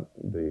about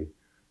the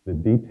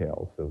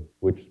details of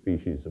which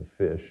species of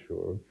fish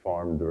or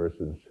farmed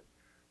versus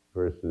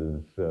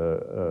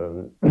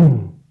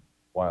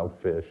wild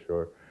fish,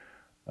 or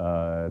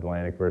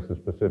Atlantic versus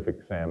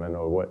Pacific salmon,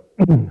 or what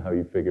how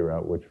you figure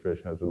out which fish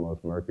has the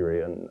most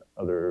mercury and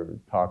other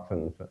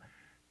toxins.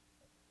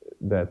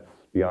 That's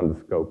beyond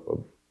the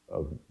scope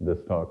of this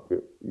talk.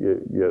 That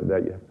you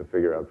have to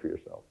figure out for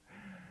yourself.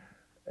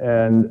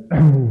 And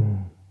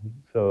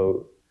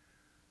so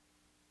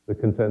the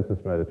consensus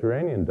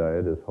Mediterranean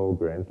diet is whole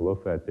grains,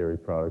 low-fat dairy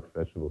products,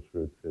 vegetables,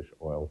 fruits, fish,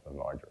 oils, and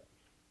margarines.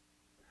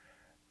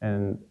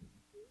 And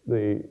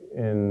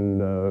in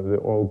the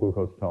oral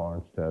glucose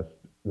tolerance test,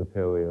 the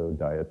paleo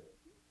diet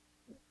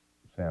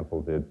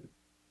sample did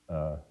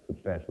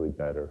substantially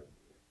better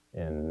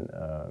in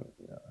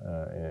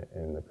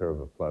the curve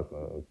of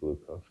plasma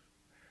glucose.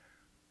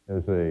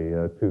 There's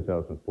a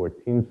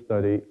 2014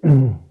 study,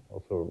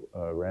 also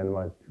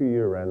randomized,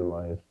 2-year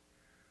randomized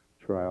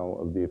trial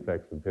of the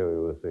effects of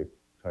Paleolithic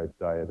type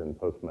diet in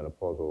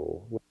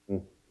postmenopausal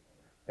women.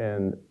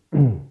 And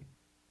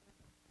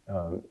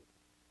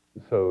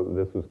so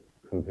this was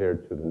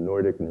compared to the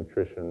Nordic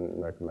nutrition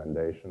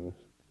recommendations.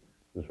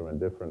 This is from a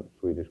different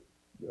Swedish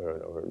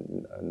or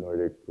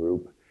Nordic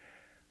group.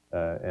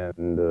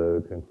 And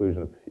the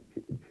conclusion of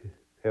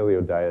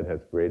paleo diet has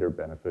greater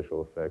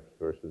beneficial effects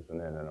versus an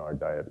NNR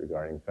diet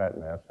regarding fat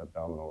mass,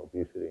 abdominal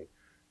obesity,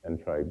 and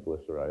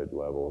triglyceride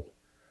levels.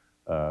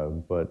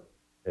 But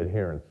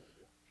adherence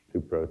to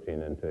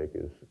protein intake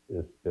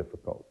is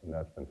difficult, and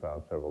that's been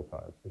found several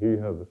times. Here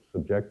you have a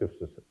subjective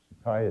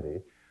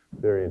satiety,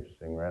 very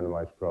interesting,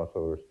 randomized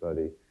crossover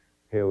study,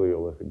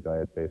 Paleolithic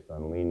diet based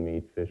on lean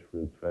meat, fish,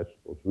 fruits,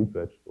 vegetables, root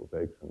vegetables,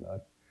 eggs, and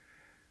nuts,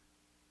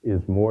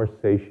 is more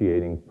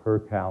satiating per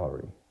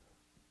calorie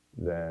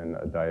than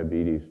a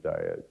diabetes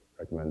diet,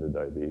 recommended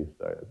diabetes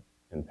diet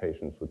in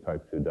patients with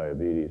type 2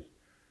 diabetes.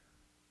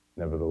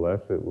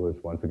 Nevertheless, it was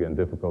once again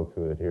difficult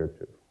to adhere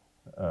to.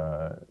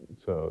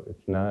 So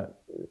it's not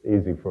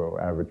easy for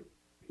average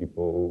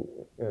people,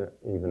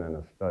 even in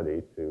a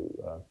study,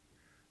 to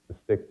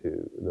stick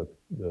to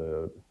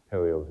the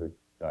Paleolithic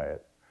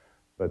diet.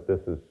 But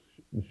this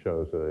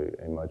shows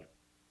a much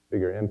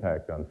bigger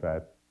impact on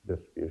fat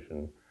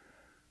distribution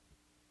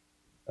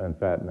and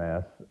fat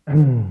mass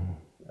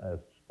as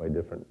by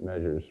different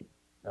measures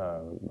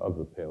of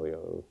the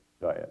paleo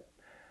diet.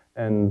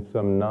 And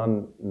some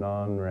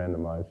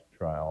non-randomized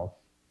trials,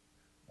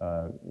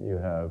 you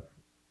have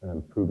an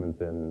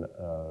improvement in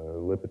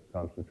lipid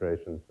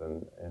concentrations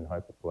and in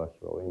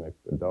hypercholesterolemic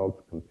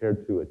adults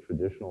compared to a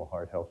traditional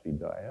heart-healthy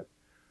diet.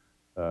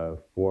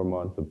 4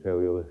 months of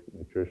Paleolithic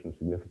nutrition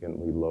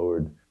significantly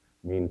lowered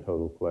mean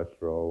total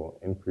cholesterol,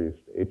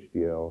 increased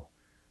HDL,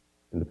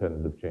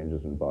 independent of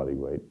changes in body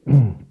weight.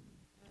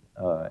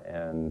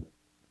 And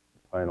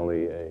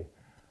finally, a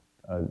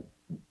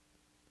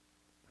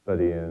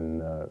study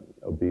in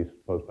obese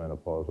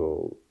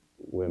postmenopausal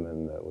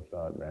women that was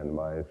not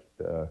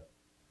randomized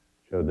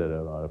showed that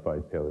a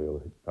modified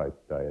Paleolithic type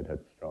diet had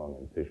strong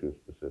and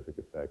tissue-specific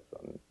effects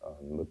on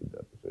lipid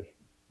deposition.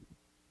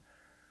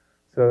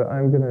 So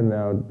I'm going to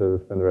now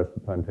spend the rest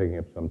of the time taking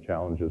up some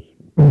challenges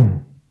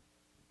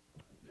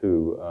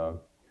to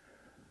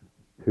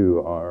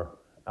our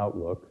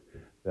outlook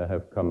that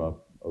have come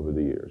up over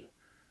the years.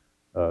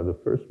 The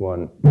first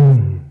one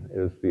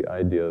is the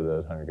idea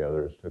that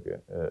hunter-gatherers took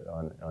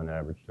on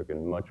average took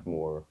in much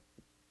more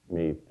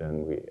meat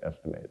than we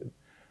estimated.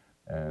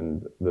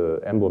 And the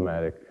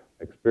emblematic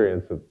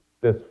experience of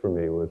this for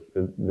me was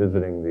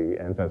visiting the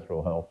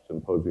Ancestral Health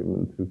Symposium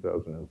in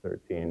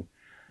 2013,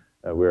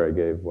 where I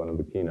gave one of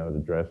the keynote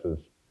addresses.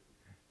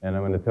 And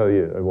I'm going to tell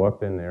you, I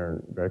walked in there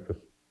at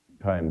breakfast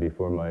time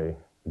before my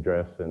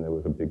address, and there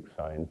was a big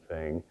sign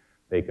saying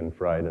bacon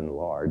fried in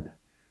lard.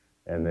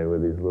 And there were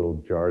these little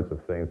jars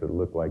of things that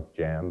looked like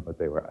jam, but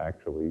they were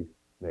actually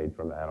made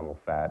from animal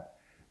fat.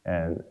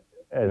 And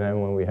then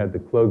when we had the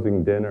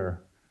closing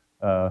dinner,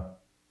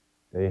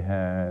 they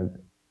had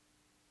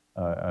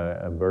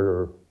a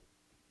burger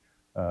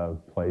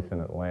place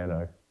in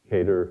Atlanta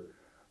cater,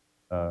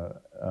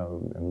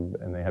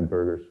 and they had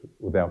burgers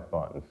without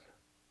buns.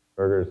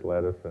 Burgers,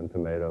 lettuce, and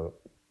tomato,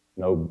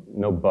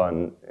 no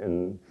bun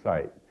in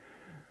sight.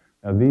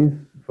 Now these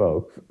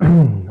folks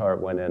are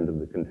at one end of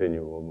the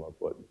continuum of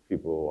what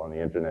people on the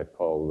internet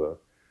call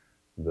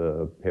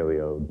the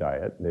paleo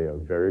diet. They are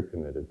very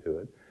committed to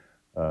it.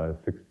 A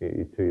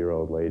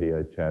 62-year-old lady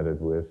I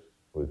chatted with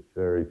was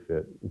very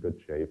fit,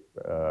 good shape.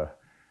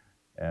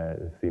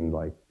 And it seemed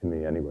like, to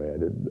me anyway, I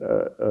did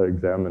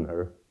examine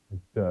her.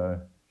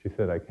 She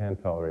said, I can't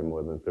tolerate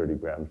more than 30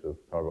 grams of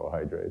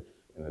carbohydrates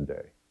in a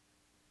day.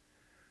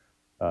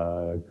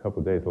 A couple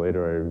of days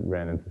later, I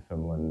ran into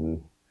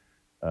someone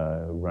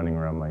running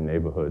around my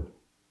neighborhood,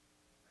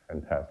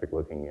 fantastic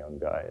looking young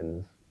guy in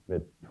his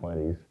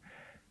mid-20s.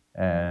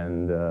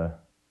 And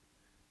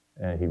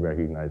and he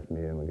recognized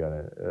me, and we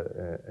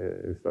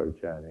started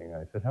chatting.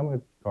 I said, "How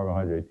much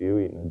carbohydrate do you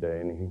eat in a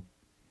day?" And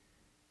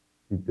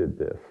he did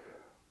this.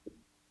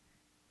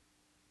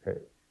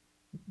 Okay,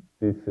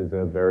 this is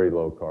a very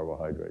low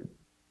carbohydrate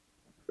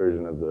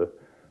version of the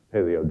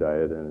paleo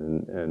diet,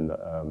 and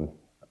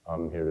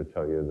I'm here to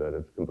tell you that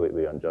it's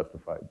completely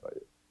unjustified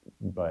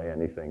by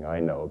anything I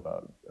know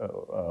about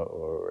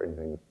or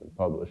anything that's been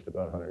published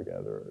about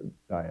hunter-gatherer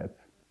diets.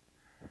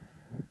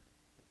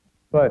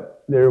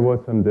 But there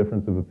was some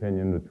difference of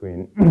opinion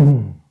between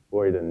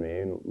Boyd and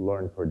me. And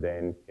Lauren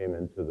Cordain came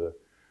into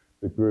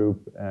the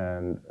group,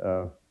 and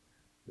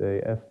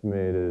they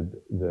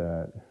estimated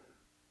that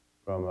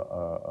from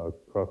a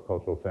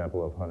cross-cultural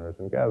sample of hunters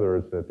and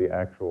gatherers that the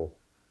actual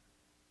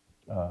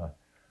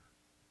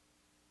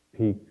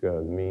peak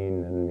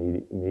mean and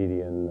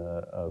median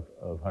of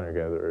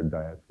hunter-gatherer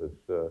diets was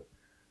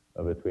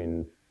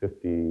between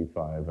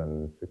 55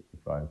 and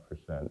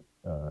 65%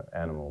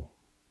 animal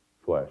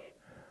flesh.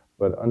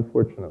 But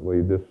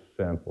unfortunately, this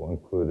sample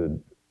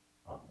included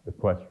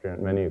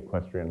many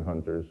equestrian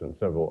hunters and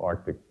several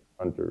Arctic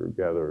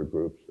hunter-gatherer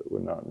groups that were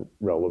not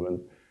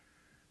relevant.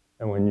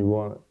 And when you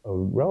want a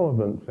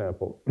relevant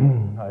sample,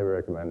 I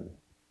recommend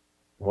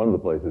one of the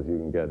places you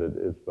can get it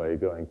is by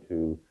going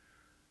to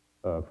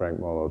Frank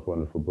Marlowe's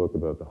wonderful book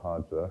about the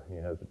Hadza. He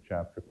has a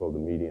chapter called The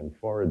Median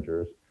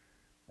Foragers,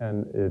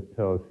 and it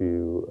tells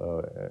you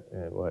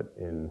what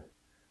in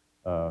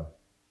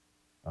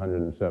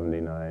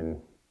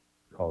 179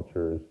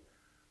 cultures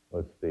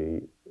was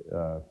the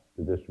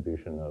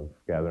distribution of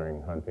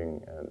gathering,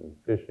 hunting, and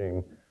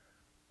fishing,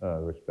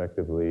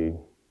 respectively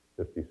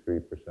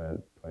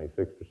 53%,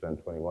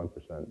 26%,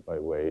 21% by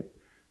weight,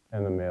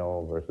 and the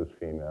male versus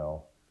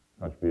female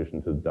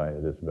contribution to the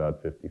diet is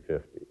about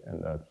 50-50,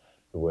 and that's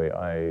the way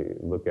I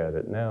look at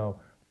it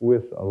now,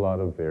 with a lot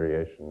of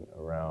variation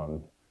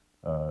around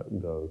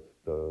those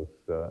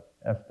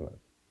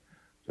estimates.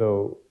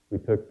 So we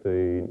took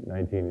the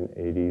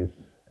 1980s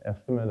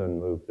estimate and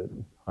moved it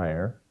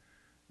higher,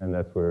 and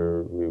that's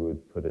where we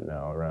would put it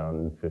now,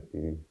 around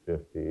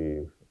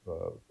 50-50,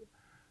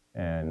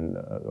 and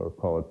or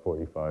call it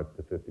 45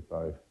 to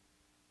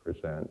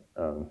 55%,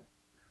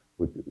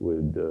 would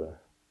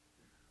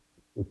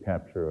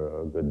capture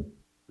a good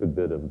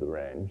bit of the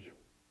range.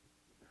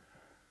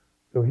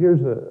 So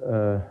here's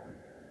a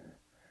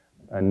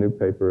new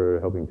paper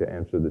helping to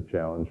answer the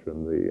challenge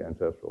from the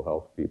Ancestral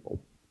Health people.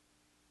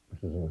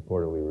 This is in the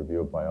Quarterly Review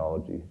of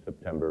Biology,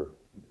 September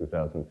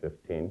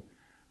 2015,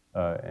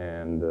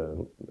 and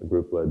a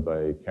group led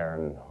by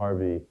Karen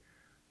Harvey,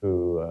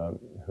 who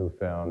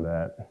found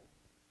that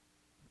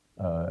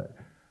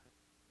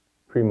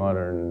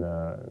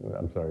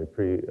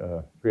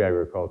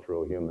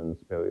pre-agricultural humans,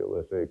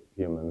 Paleolithic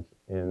humans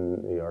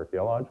in the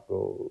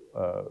archaeological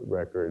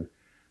record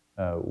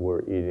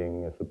were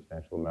eating a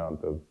substantial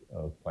amount of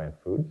plant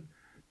foods.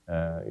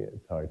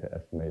 It's hard to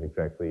estimate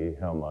exactly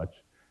how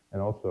much.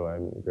 And also,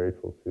 I'm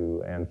grateful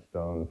to Ann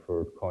Stone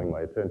for calling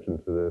my attention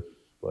to this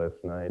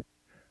last night.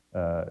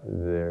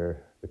 The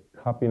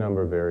copy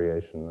number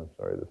variation, I'm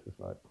sorry, this is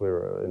not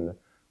clear, in the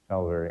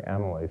salivary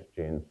amylase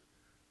genes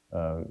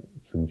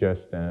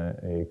suggest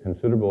a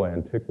considerable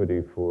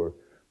antiquity for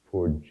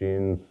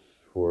genes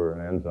for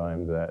an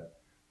enzyme that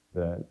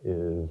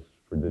is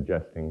for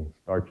digesting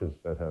starches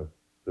that have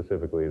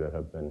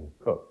been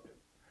cooked.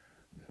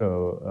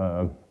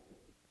 So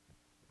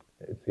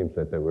it seems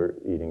that they were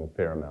eating a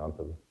fair amount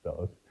of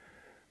those.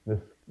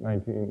 This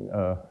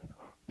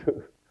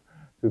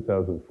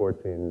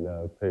 2014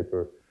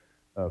 paper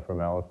from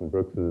Alison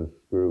Brooks's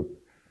group,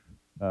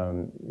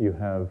 you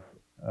have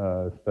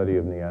a study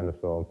of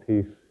Neanderthal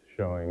teeth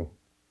showing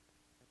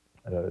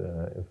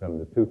from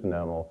the tooth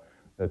enamel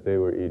that they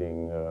were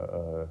eating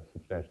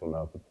substantial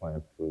amounts of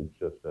plant food,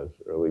 just as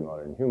early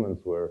modern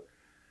humans were.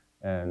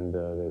 And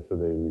so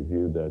they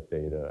reviewed that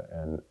data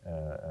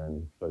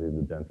and studied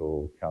the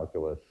dental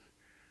calculus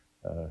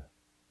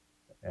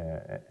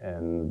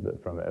and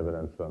from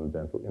evidence on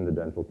in the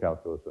dental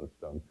calculus and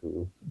stone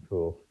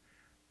tools,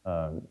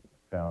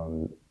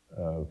 found,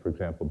 for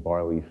example,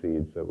 barley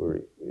seeds that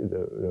were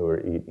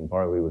eaten.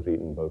 Barley was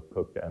eaten both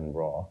cooked and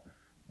raw.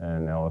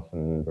 And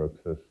Alison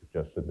Brooks has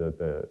suggested that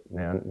the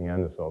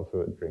Neanderthals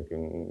were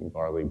drinking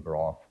barley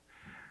broth.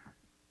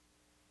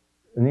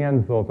 The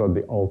Neanderthals are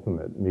the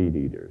ultimate meat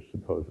eaters,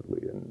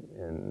 supposedly,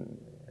 in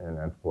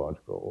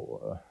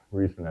anthropological,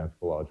 recent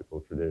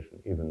anthropological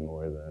tradition, even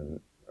more than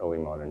early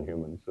modern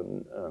humans.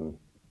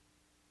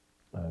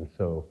 And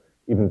so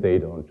even they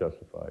don't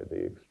justify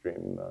the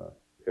extreme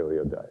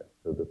paleo diet.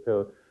 So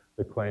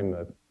the claim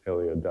that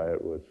paleo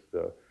diet was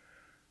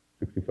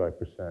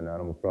 65%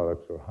 animal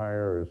products or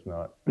higher is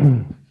not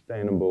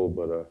sustainable,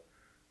 but a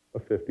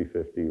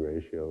 50-50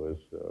 ratio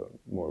is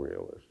more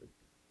realistic,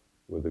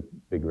 with a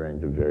big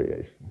range of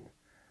variation.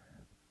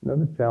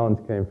 Another challenge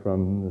came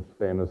from this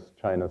famous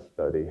China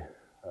study,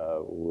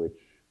 which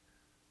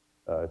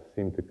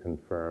seemed to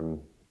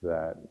confirm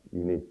that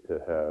you need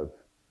to have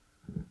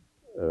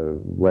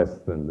less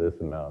than this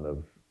amount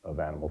of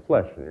animal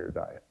flesh in your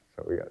diet.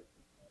 So we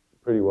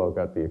pretty well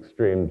got the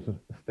extremes.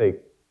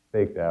 Steak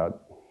staked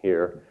out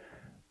here.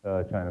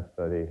 China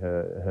study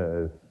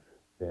has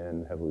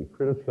been heavily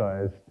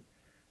criticized,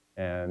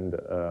 and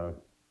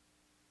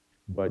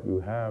but you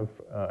have,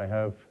 I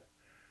have,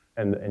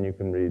 and you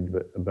can read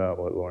about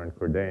what Laurent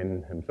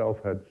Cordain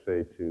himself had to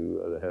say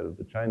to the head of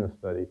the China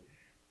study,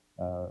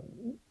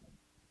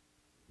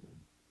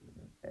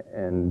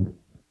 and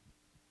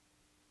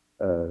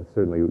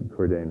certainly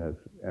Cordain has,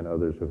 and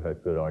others have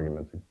had good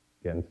arguments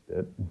against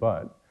it.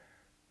 But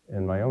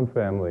in my own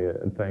family,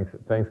 at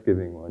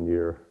Thanksgiving one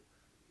year,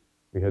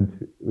 we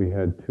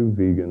had two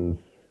vegans,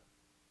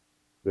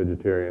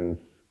 vegetarians,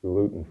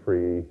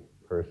 gluten-free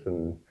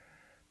person,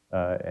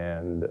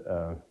 and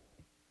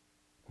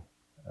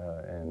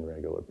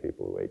regular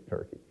people who ate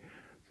turkey.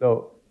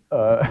 So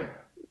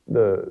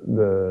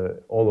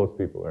all those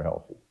people are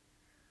healthy.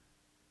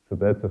 So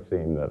that's a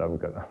theme that I'm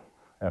gonna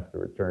have to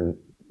return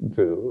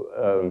to.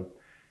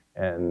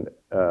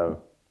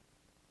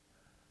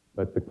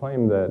 But the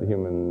claim that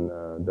human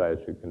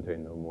diet should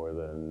contain no more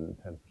than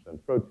 10%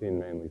 protein,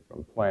 mainly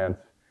from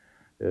plants,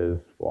 is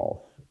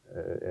false.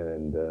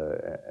 And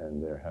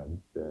there have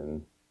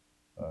been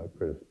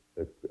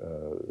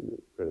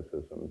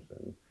criticisms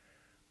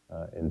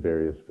in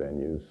various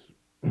venues.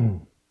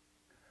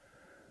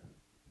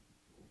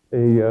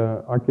 A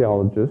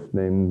archaeologist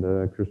named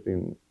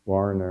Christine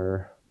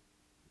Warner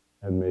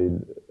had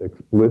made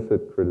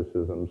explicit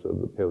criticisms of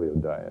the paleo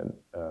diet,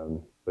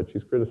 but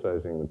she's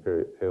criticizing the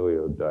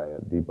paleo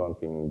diet,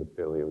 debunking the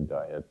paleo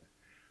diet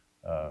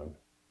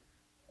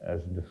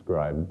as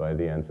described by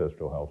the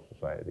Ancestral Health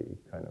Society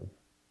kind of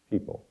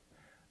people,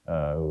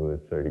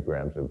 with 30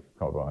 grams of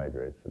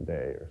carbohydrates a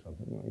day or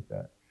something like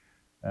that.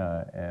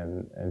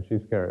 And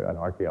she's an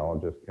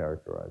archaeologist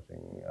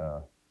characterizing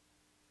a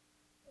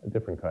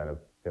different kind of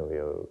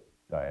paleo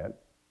diet.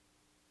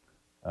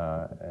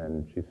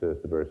 And she says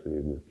diversity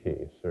is the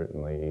key.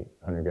 Certainly,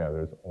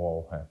 hunter-gatherers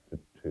all have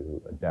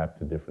to adapt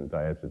to different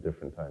diets at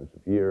different times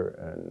of year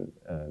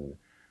and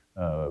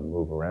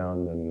move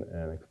around and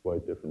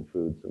exploit different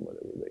foods and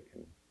whatever they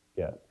can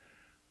get.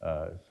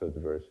 So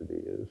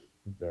diversity is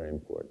very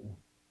important.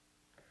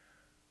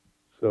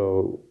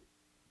 So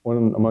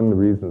among the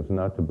reasons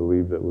not to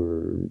believe that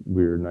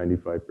we're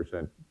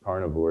 95%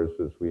 carnivores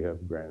is we have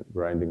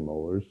grinding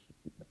molars.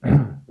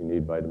 We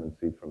need vitamin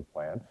C from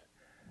plants.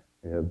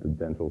 We have the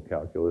dental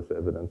calculus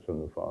evidence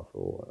from the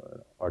fossil.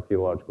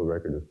 Archaeological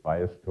record is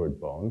biased toward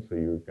bones, so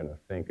you're going to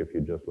think if you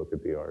just look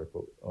at the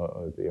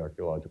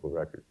archaeological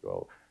record,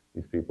 well,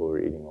 these people are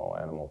eating all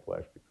animal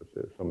flesh because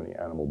there's so many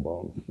animal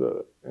bones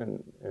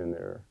in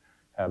their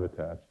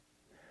habitats.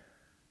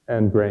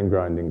 And grain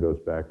grinding goes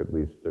back at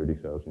least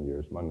 30,000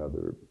 years, among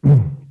other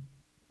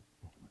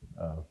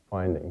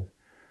findings.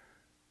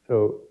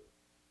 So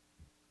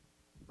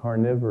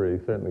carnivory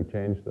certainly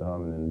changed the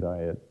hominin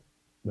diet,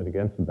 but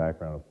against the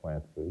background of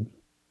plant foods.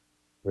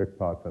 Rick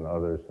Potts and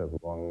others have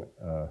long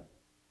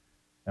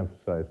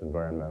emphasized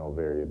environmental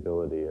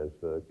variability as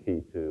the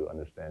key to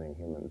understanding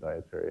human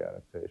dietary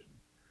adaptation.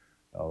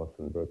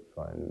 Alison Brooks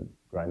find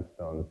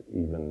grindstones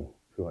even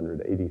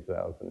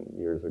 280,000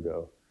 years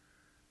ago.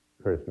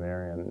 Curtis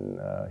Marion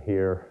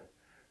here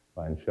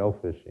finds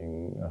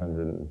shellfishing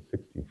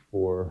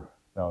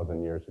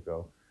 164,000 years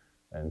ago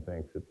and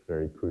thinks it's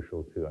very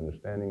crucial to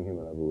understanding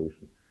human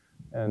evolution.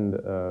 And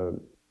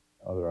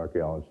other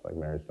archaeologists like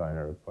Mary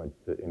Steiner point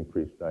to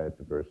increased diet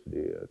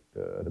diversity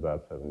at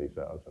about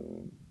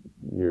 70,000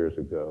 years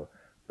ago.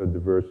 So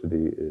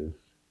diversity is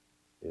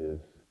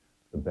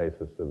the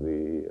basis of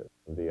the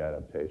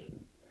adaptation.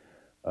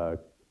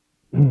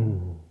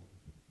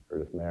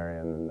 Curtis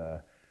Marion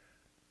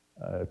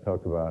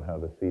talked about how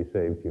the sea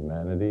saved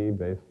humanity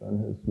based on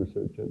his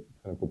research at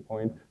Pinnacle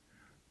Point.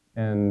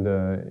 And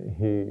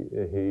he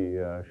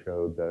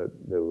showed that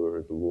there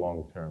was a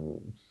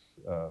long-term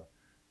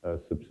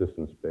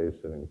subsistence base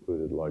that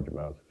included large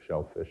amounts of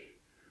shellfish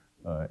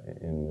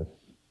in this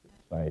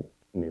site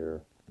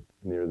near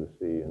the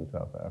sea in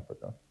South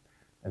Africa.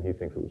 And he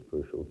thinks it was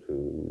crucial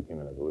to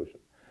human evolution.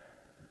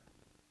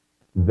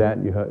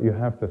 That you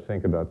have to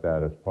think about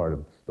that as part of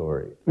the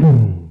story,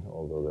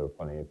 although there are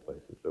plenty of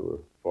places that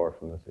were far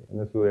from the sea. And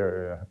this is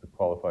where I have to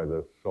qualify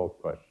the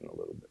salt question a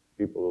little bit.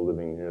 People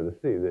living near the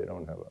sea, they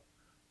don't have a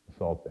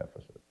salt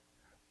deficit.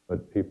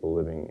 But people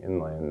living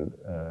inland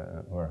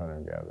or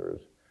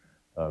hunter-gatherers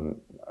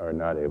are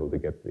not able to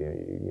get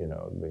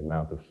the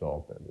amount of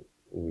salt that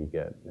we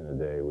get in a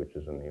day, which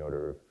is in the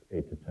order of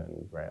 8 to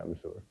 10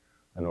 grams, or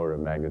an order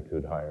of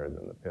magnitude higher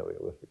than the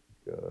Paleolithic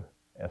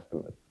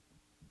estimates,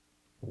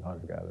 the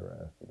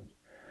hunter-gatherer estimates.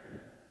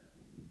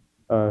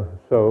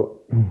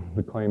 So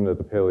the claim that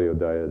the paleo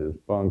diet is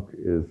bunk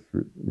is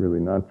really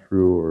not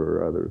true, or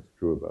rather it's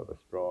true about a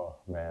straw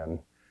man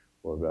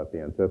or about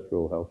the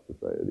Ancestral Health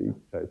Society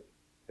type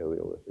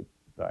Paleolithic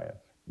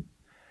diets.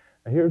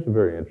 Now here's a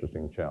very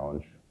interesting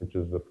challenge, which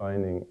is the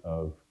finding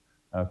of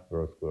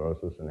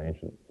atherosclerosis in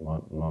ancient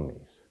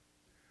mummies.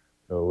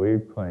 So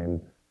we've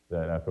claimed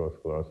that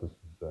atherosclerosis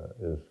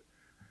is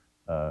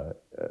a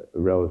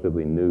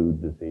relatively new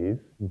disease,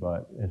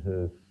 but it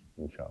has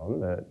been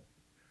shown that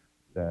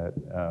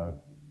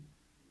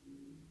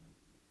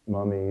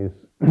mummies,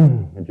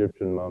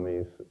 Egyptian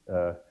mummies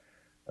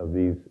of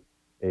these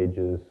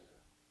ages,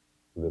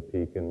 the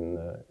peak in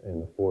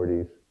the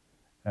 40s,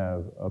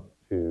 have up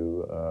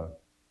to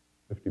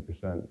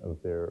 50%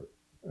 of their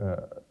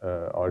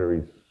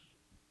arteries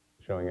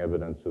showing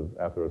evidence of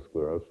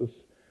atherosclerosis.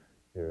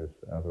 Here's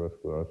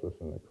atherosclerosis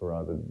in the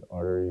carotid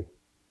artery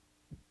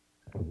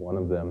of one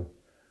of them.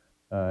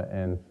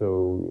 And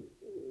so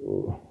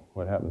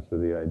what happens to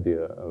the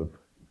idea of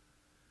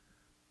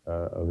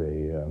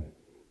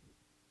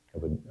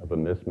a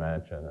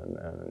mismatch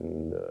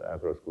and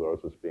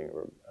atherosclerosis being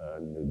a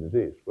new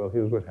disease? Well,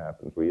 here's what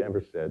happens. We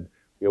always said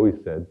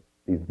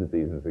these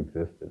diseases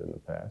existed in the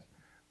past.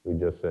 We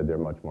just said they're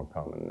much more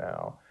common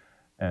now.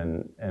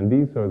 And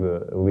these are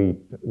the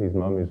elite, these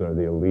mummies are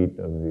the elite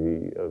of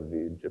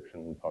the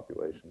Egyptian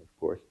population, of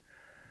course.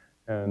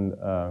 And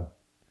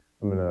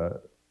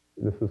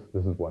this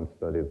is one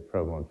study of the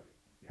prevalence of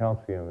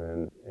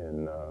calcium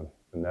in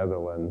the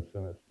Netherlands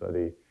in a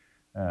study.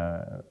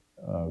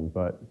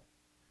 But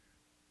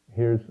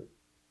here's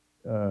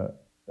so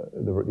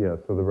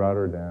the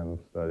Rotterdam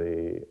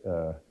study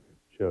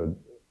showed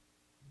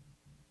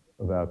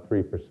about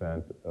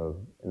 3% of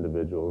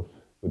individuals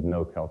with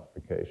no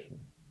calcification,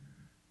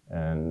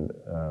 and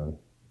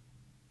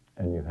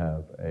you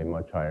have a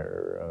much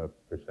higher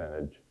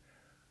percentage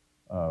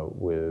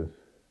with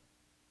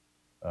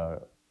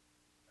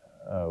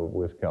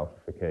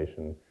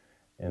calcification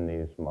in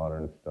these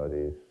modern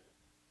studies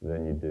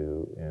than you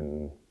do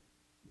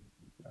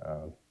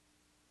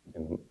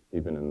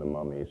even in the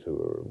mummies who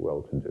are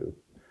well-to-do.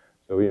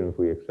 So even if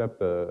we accept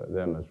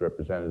them as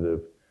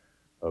representative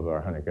of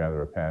our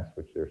hunter-gatherer past,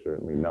 which they're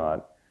certainly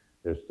not,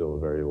 there's still a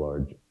very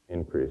large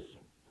increase.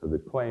 So the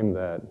claim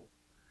that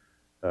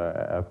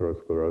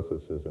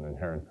atherosclerosis is an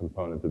inherent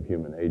component of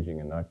human aging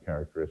and not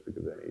characteristic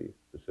of any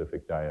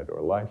specific diet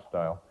or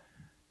lifestyle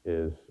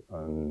is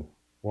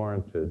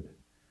unwarranted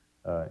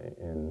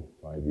in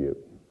my view.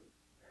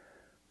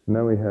 So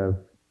now we have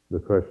the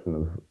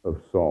question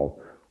of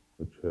salt,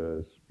 which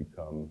has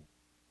become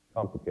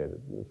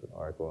complicated. There's an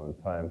article in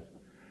Times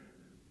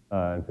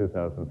in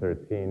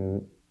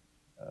 2013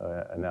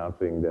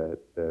 announcing that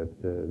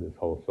this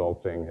whole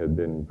salt thing had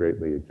been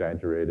greatly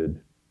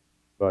exaggerated,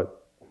 but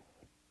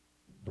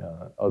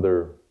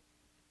other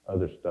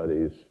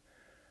studies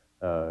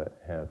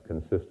have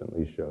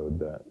consistently showed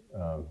that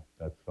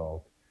that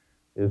salt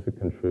is a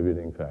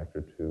contributing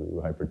factor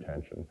to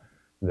hypertension,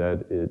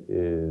 that it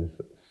is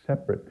a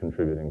separate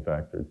contributing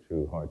factor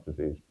to heart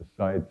disease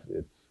besides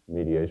its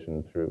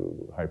mediation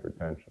through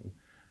hypertension,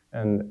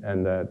 and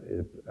that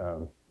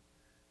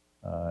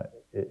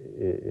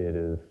it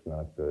is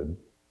not good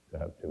to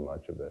have too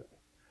much of it.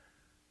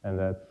 And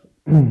that's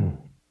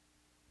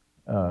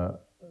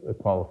the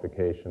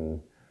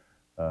qualification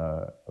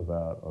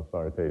about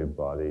authoritative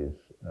bodies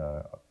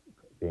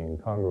being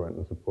congruent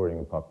and supporting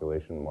a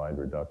population-wide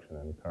reduction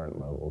in current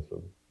levels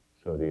of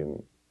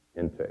sodium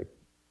intake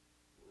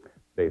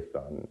based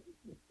on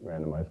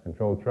randomized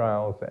controlled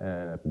trials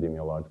and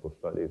epidemiological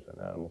studies and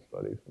animal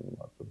studies and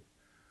lots of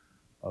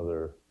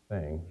other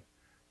things.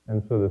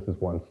 And so this is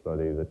one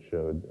study that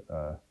showed,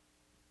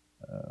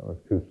 or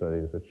two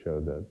studies that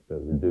showed that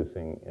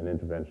an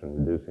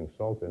intervention reducing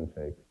salt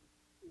intake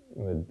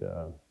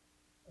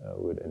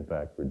would in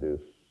fact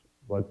reduce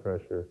blood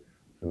pressure.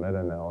 It's a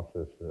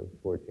meta-analysis of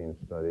 14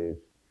 studies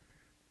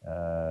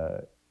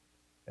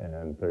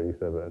and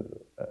 37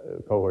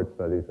 cohort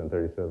studies and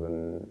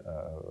 37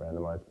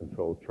 randomized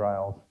controlled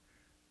trials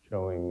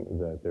showing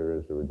that there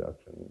is a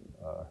reduction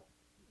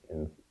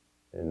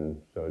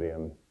in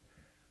sodium.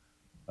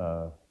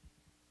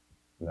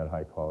 And that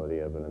high-quality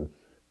evidence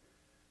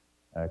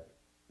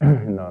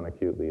in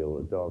non-acutely ill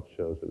adults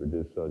shows that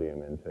reduced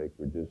sodium intake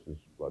reduces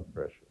blood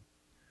pressure.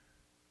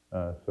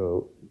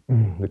 So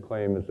the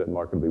claim is that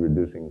markedly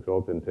reducing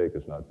salt intake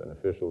is not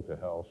beneficial to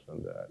health,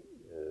 and that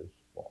is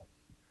false,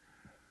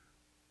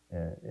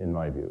 in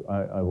my view.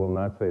 I will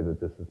not say that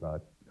this is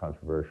not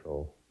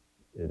controversial.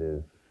 It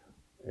is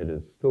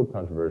still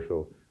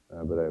controversial,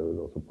 but I would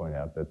also point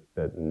out that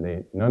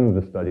none of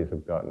the studies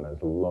have gotten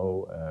as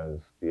low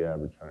as the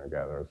average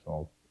hunter-gatherer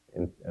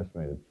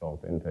estimated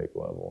salt intake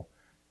level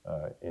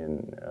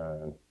in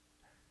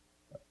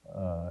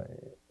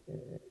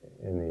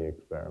the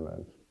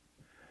experiments,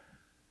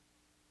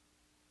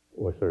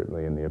 or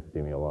certainly in the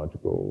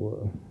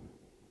epidemiological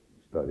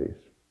studies.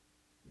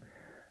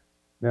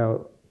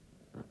 Now,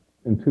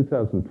 in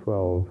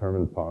 2012,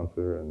 Herman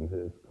Ponzer and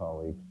his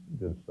colleagues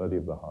did a study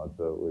of the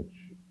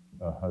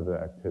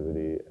Hadza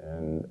activity,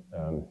 and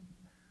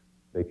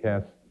they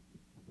cast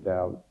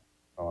doubt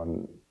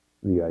on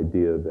the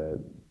idea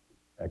that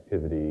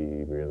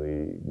activity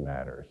really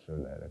matters,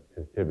 and that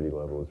activity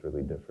level is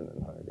really different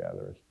in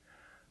hunter-gatherers.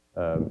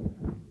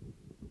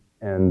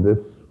 And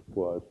this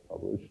was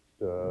published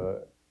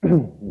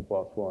in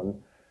PLOS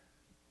One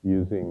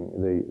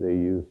they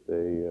used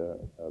a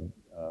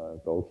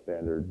gold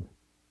standard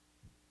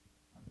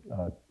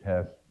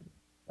test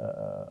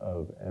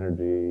of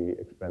energy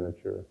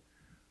expenditure,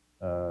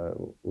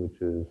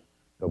 which is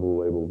double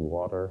labeled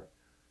water,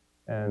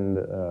 and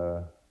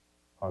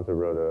Hansa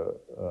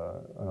wrote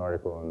an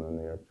article in the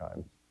New York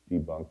Times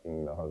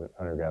debunking the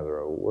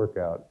hunter-gatherer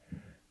workout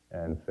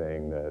and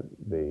saying that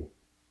the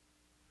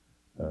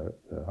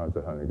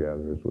Hansa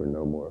hunter-gatherers were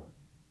no more,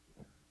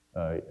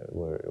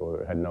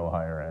 or had no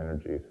higher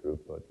energy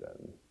throughput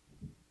than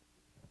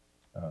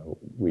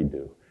we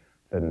do,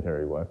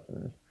 sedentary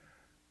Westerners.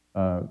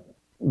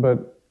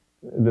 But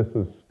this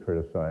was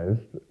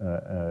criticized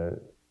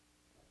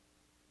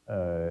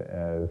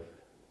as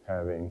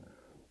having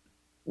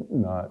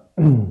not,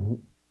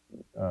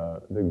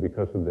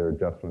 because of their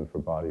adjustment for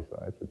body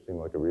size, it seemed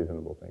like a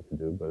reasonable thing to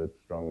do, but it's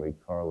strongly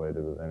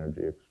correlated with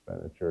energy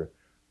expenditure.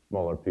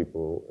 Smaller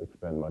people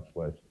expend much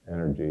less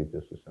energy,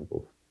 just a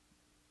simple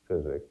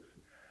physics.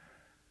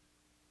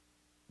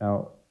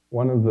 Now,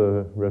 one of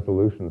the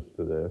resolutions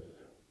to this,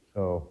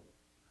 so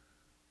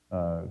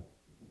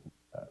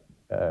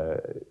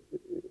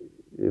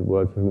it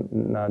was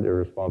not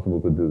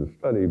irresponsible to do the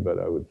study, but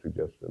I would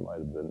suggest it might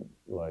have been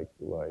like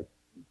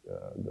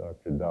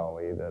Dr.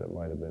 Dolly, that it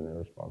might have been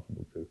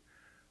irresponsible to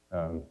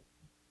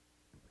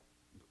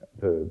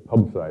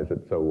publicize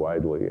it so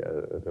widely.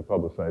 To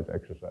publicize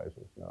exercise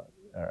is not,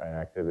 an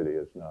activity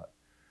is not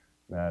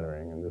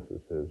mattering, and this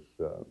is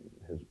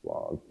his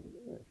blog,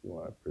 if you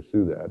want to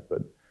pursue that.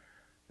 But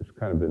it's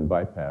kind of been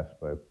bypassed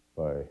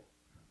by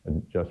a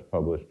just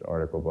published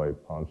article by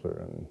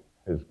Ponser and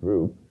his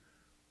group,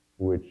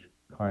 which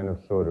kind of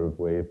sort of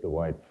waved the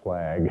white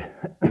flag,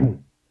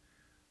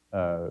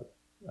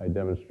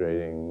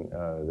 demonstrating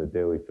that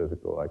daily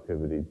physical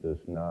activity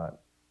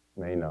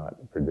may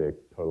not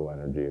predict total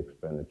energy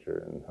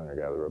expenditure in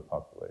hunter-gatherer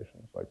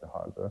populations like the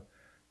Hadza.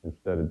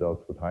 Instead,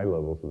 adults with high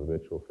levels of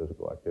habitual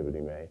physical activity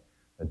may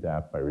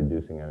adapt by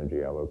reducing energy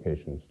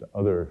allocations to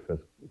other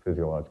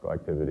physiological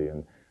activity.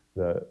 And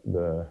the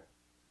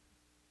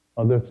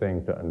other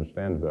thing to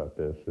understand about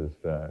this is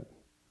that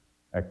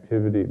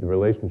activity, the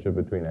relationship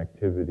between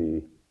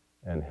activity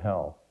and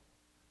health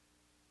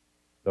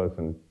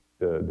doesn't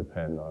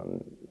depend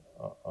on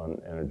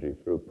energy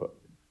throughput.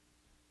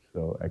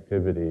 So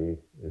activity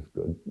is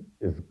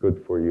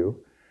good for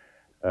you,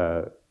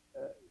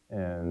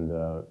 and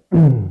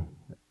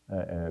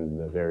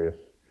in various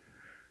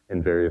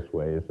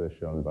ways, as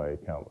shown by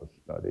countless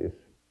studies.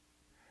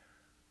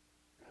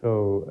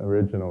 So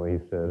originally, he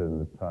said in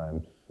the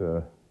Times,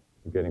 we're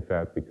getting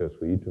fat because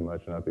we eat too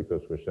much, not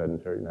because we're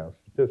sedentary. Now,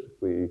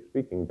 statistically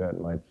speaking, that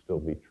might still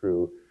be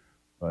true,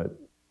 but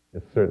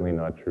it's certainly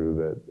not true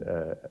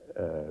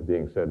that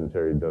being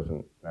sedentary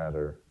doesn't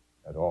matter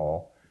at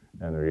all.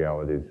 And the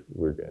reality is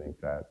we're getting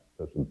fat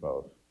because of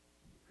both.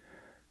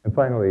 And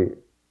finally,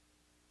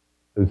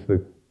 is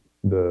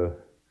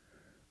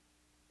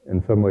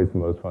in some ways the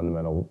most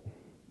fundamental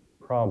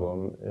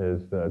problem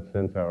is that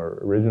since our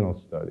original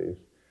studies,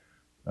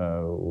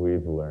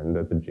 we've learned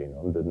that the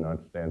genome did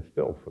not stand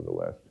still for the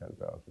last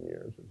 10,000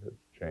 years. It has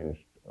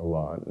changed a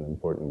lot in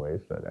important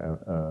ways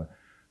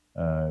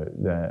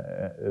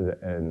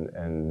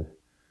and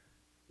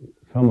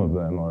some of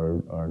them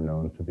are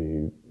known to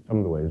be, some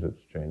of the ways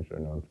it's changed are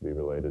known to be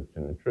related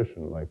to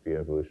nutrition, like the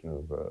evolution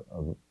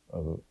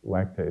of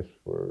lactase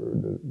for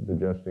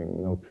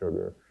digesting milk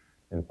sugar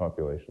in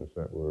populations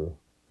that were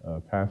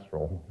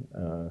pastoral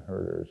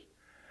herders.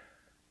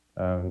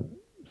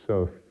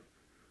 So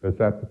does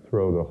that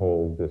throw the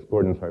whole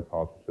discordance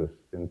hypothesis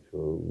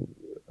into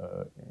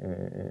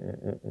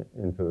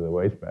the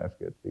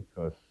wastebasket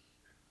because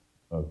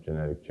of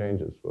genetic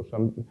changes? Well,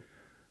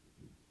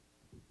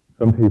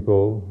 some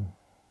people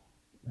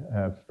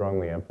have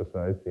strongly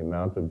emphasized the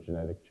amount of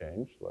genetic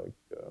change, like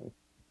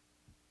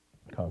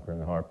Konner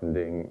and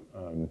Harpending.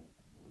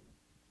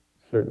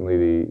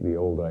 Certainly the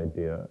old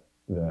idea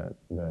that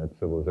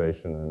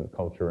civilization and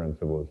culture and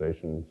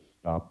civilization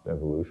stopped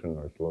evolution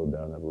or slowed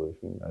down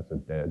evolution, that's a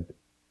dead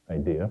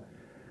idea.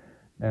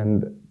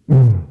 And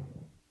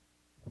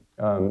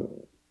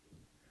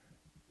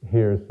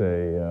here's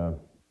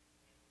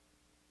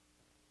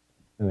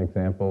an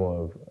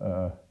example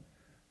of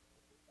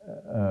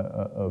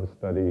a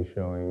study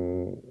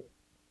showing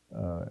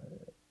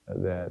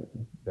that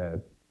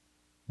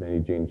many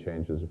gene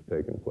changes have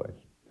taken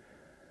place.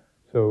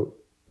 So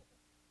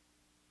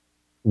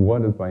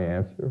what is my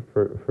answer?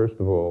 First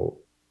of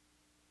all,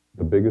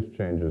 the biggest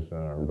changes in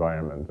our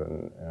environment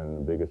and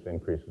the biggest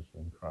increases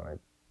in chronic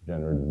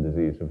degenerative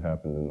disease have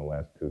happened in the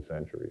last 2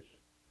 centuries.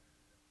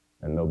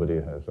 And nobody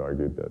has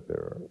argued that there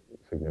are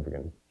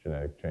significant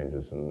genetic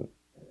changes in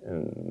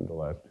the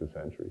last 2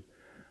 centuries.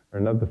 Or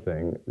another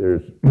thing,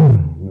 there's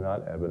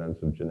not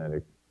evidence of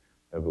genetic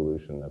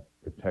evolution that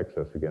protects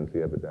us against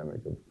the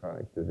epidemic of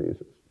chronic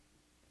diseases.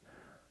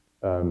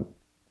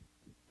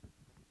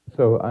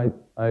 So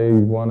I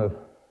want to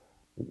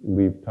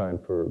leave time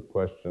for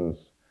questions,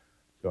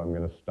 so I'm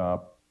going to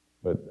stop.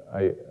 But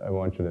I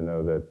want you to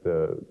know that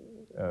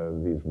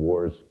these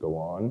wars go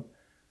on.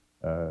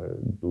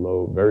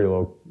 Very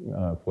low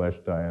flesh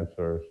diets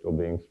are still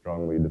being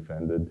strongly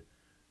defended.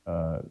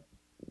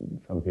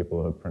 Some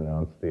people have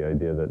pronounced the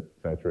idea that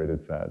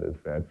saturated fat is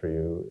bad for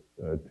you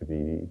to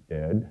be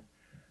dead.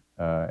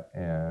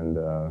 And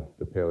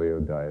the paleo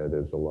diet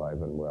is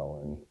alive and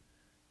well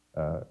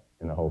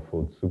in a Whole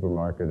Foods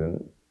supermarket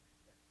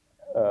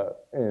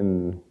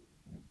in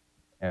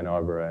Ann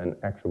Arbor, and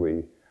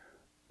actually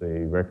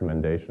the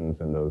recommendations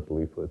in those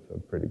leaflets are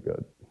pretty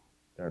good.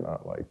 They're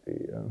not like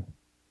the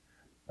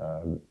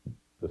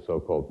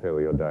so-called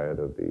paleo diet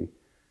of the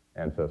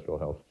Ancestral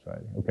Health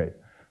Society. Okay,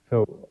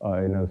 so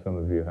I know some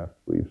of you have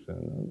beliefs in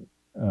them,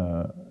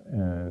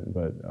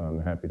 but I'm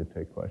happy to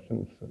take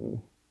questions and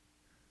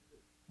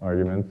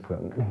arguments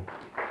and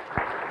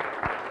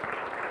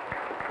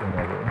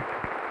whatever.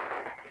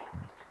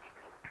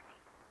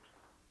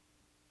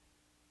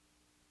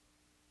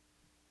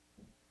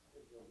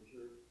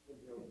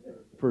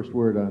 First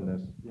word on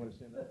this. You want to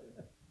stand up?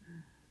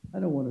 I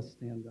don't want to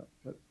stand up,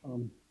 but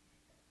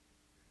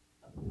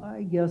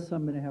I guess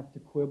I'm going to have to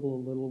quibble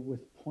a little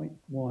with point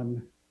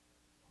one.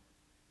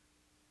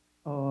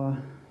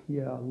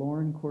 Yeah,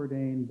 Lauren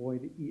Cordain,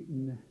 Boyd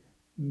Eaton,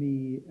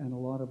 me, and a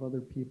lot of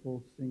other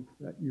people think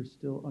that you're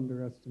still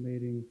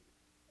underestimating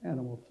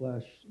animal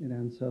flesh in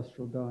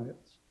ancestral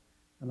diets.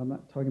 And I'm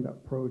not talking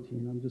about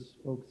protein, I'm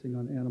just focusing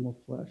on animal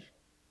flesh.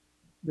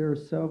 There are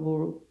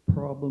several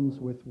problems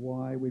with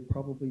why we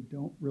probably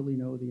don't really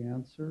know the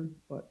answer,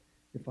 but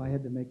if I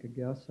had to make a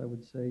guess, I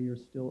would say you're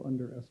still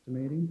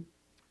underestimating.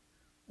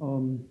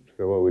 So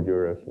what would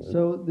your estimate?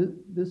 So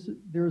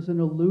there's an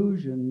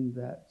illusion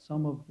that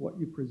some of what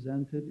you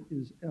presented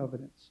is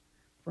evidence.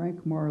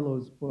 Frank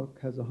Marlowe's book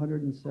has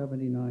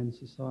 179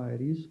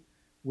 societies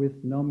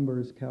with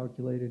numbers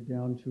calculated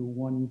down to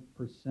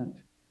 1%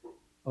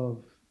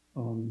 of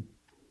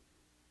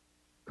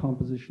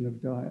composition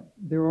of diet.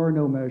 There are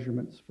no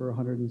measurements for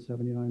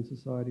 179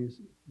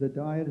 societies. The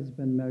diet has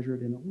been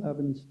measured in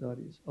 11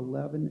 studies,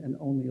 11 and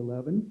only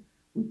 11.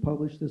 We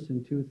published this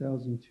in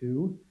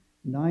 2002.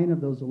 9 of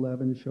those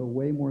 11 show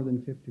way more than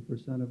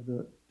 50% of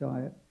the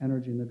diet,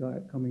 energy in the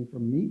diet coming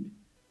from meat.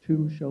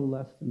 2 show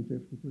less than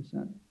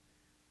 50%.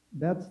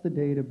 That's the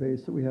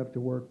database that we have to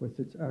work with.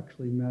 It's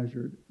actually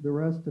measured. The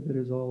rest of it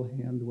is all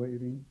hand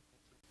waving.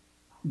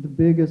 The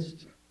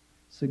biggest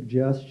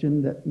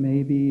suggestion that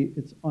maybe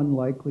it's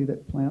unlikely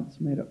that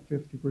plants made up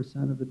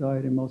 50% of the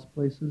diet in most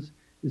places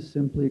is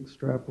simply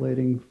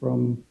extrapolating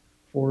from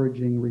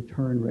foraging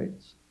return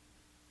rates.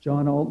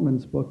 John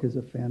Altman's book is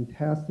a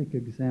fantastic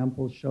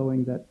example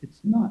showing that it's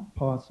not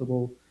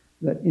possible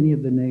that any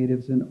of the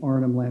natives in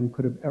Arnhem Land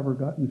could have ever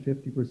gotten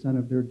 50%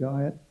 of their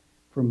diet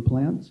from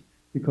plants,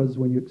 because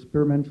when you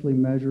experimentally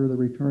measure the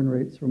return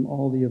rates from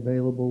all the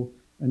available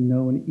and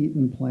known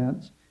eaten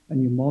plants,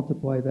 and you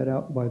multiply that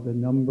out by the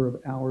number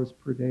of hours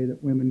per day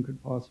that women could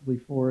possibly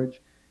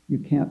forage, you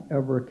can't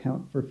ever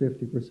account for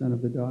 50%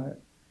 of the diet.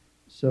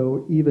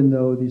 So even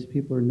though these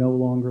people are no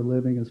longer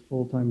living as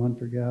full-time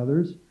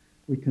hunter-gatherers,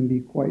 we can be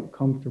quite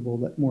comfortable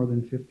that more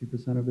than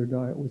 50% of their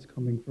diet was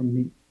coming from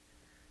meat.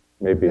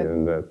 Maybe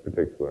in that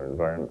particular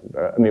environment.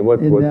 I mean,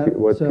 what's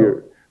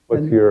your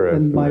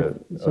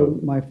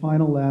estimate? My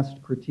final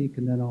last critique,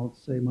 and then I'll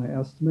say my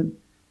estimate.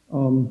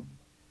 Some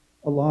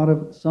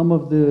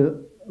of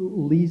the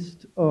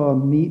least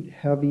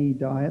meat-heavy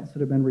diets that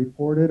have been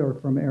reported are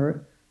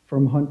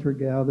from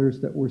hunter-gatherers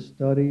that were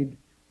studied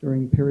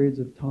during periods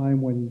of time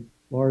when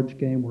large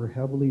game were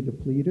heavily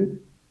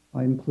depleted.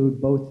 I include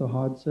both the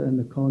Hadza and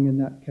the Kung in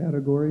that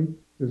category.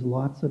 There's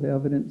lots of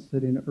evidence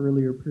that in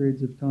earlier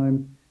periods of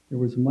time, there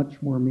was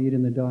much more meat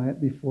in the diet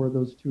before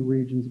those two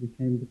regions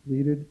became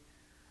depleted.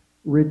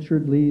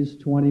 Richard Lee's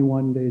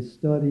 21-day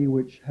study,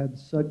 which had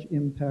such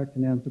impact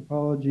in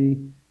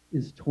anthropology,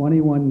 is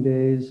 21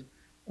 days.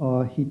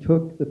 He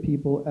took the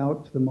people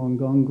out to the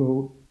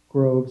Mongongo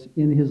groves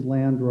in his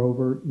Land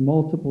Rover,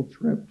 multiple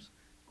trips,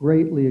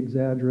 greatly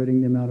exaggerating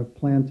the amount of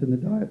plant in the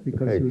diet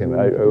because okay, he was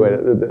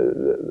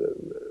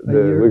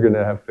we're going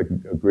to have to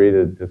agree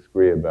to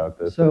disagree about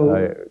this. So,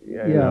 the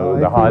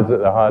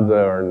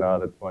Hadza are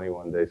not a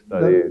 21-day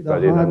study.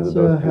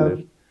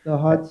 The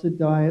Hadza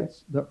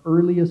diets, the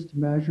earliest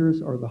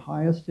measures are the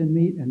highest in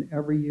meat, and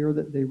every year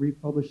that they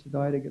republish the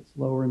diet, it gets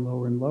lower and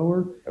lower and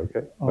lower.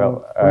 Okay.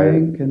 Well,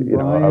 Frank and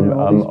Brian and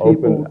all these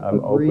people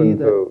I'm open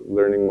to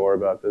learning more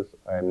about this.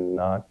 I'm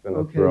not going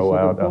to throw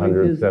out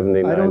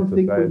 179 I don't think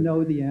we societies.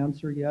 know the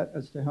answer yet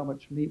as to how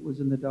much meat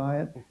was in the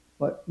diet,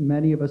 but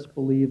many of us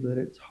believe that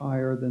it's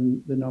higher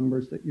than the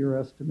numbers that you're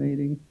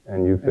estimating.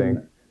 And you think?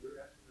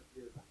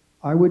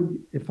 I would,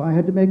 if I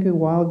had to make a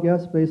wild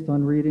guess based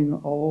on reading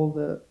all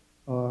the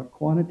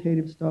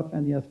quantitative stuff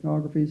and the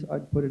ethnographies,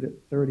 I'd put it at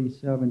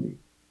 30-70.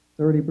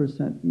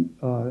 30%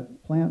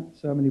 plant,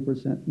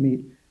 70%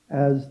 meat,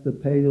 as the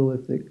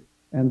Paleolithic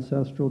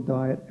ancestral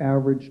diet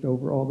averaged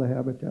over all the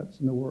habitats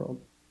in the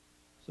world.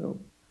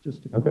 So,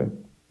 just to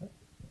comment.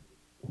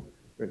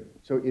 Great.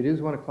 So it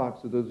is 1 o'clock,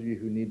 so those of you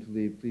who need to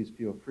leave, please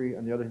feel free.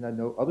 On the other hand, I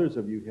know others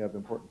of you have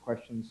important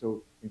questions,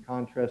 so in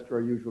contrast to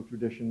our usual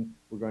tradition,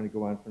 we're going to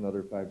go on for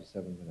another 5 to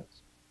 7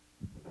 minutes.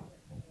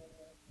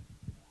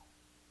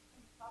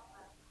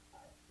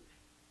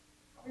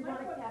 We want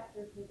to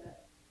capture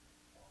that.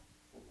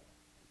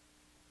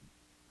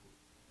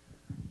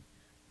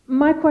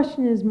 My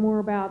question is more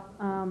about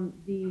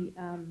the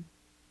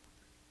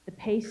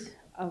pace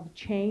of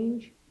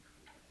change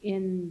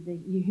in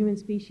the human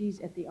species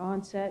at the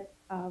onset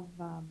of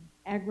the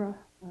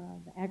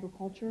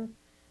agriculture.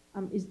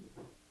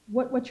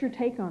 What's your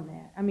take on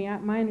that? I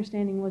mean, my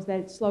understanding was that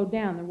it slowed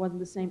down. There wasn't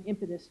the same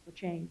impetus for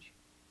change.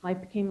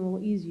 Life became a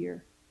little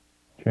easier.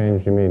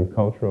 Change, you mean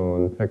cultural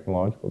and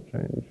technological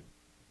change?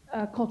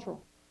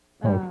 Cultural.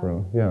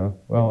 Cultural, yeah.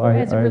 Well,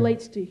 as it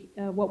relates to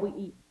what we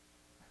eat.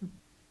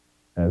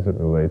 As it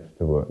relates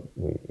to what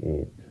we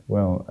eat.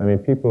 Well, I mean,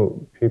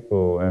 people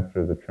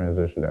after the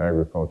transition to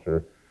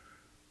agriculture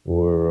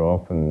were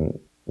often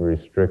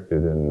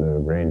restricted in the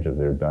range of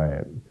their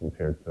diet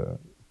compared to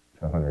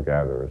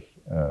hunter-gatherers.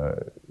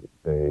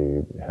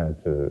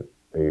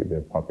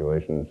 Their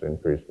populations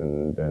increased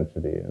in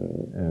density,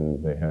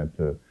 and they had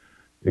to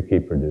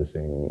keep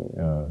producing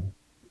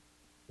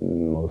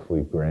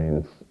mostly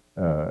grains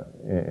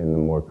in the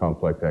more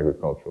complex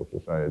agricultural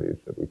societies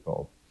that we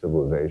call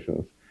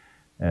civilizations.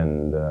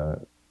 And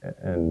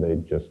they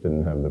just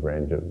didn't have the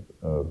range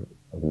of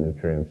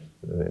nutrients,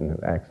 they didn't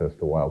have access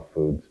to wild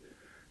foods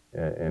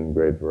in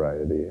great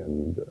variety,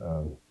 and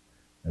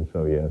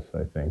so yes,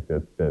 I think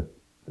that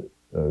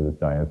the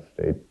diet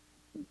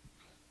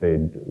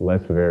stayed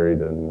less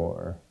varied and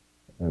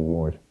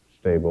more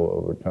stable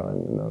over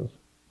time in those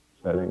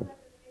settings.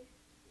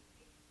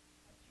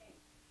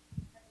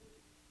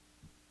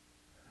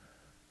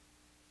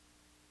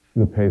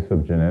 The pace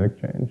of genetic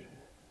change.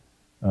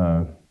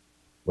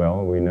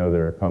 Well, we know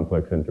there are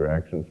complex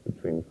interactions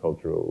between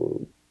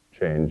cultural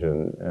change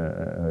and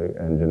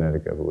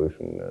genetic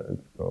evolution.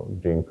 It's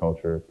called gene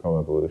culture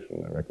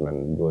coevolution. I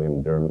recommend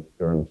William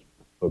Durham's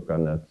book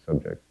on that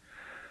subject.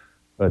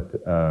 But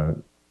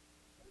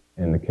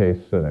in the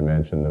case that I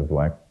mentioned of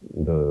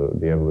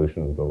the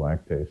evolution of the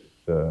lactase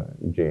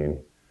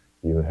gene,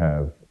 you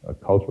have a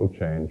cultural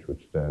change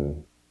which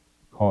then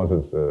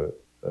causes a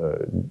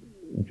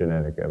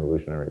genetic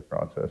evolutionary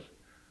process.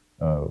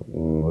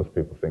 Most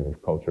people think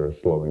of culture as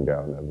slowing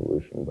down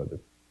evolution, but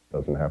it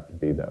doesn't have to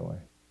be that way.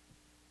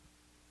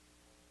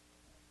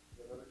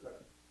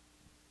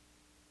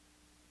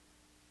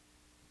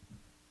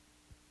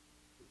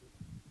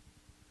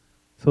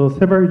 So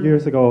several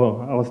years ago,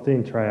 I was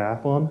doing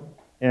triathlon,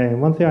 and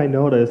one thing I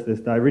noticed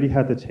is that I really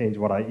had to change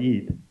what I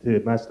eat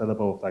to match the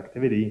level of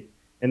activity,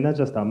 and not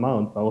just the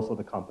amount, but also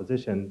the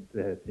composition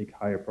to take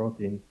higher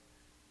protein.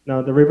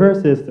 Now, the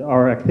reverse is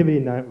our activity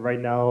right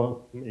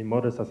now in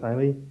modern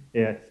society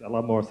is a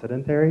lot more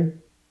sedentary.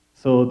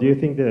 So do you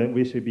think that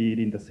we should be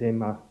eating the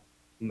same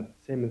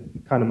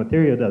kind of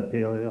material that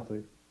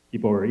Paleo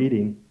people were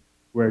eating,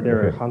 where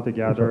they're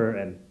hunter-gatherer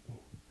and...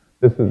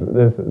 This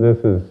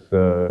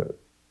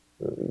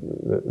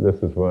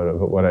is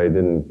what I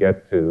didn't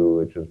get to,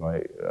 which is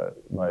my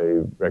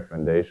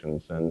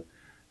recommendations,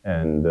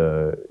 and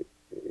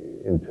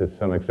to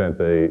some extent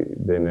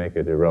they make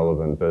it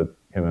irrelevant that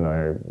Kim and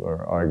I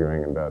are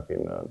arguing about the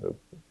amount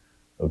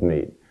of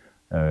meat.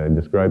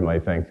 Describe my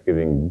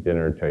Thanksgiving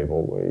dinner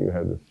table where you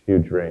have this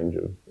huge range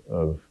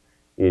of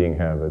eating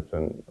habits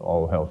and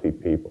all healthy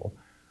people.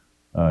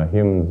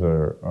 Humans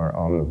are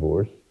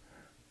omnivores,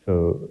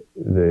 so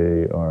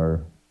they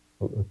are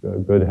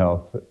good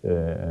health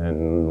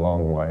and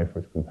long life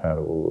is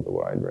compatible with a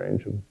wide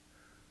range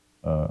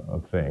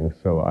of things.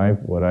 So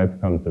what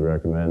I've come to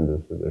recommend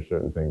is that there's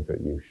certain things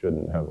that you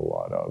shouldn't have a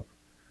lot of,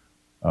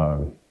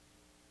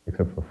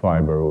 except for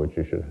fiber, which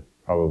you should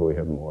probably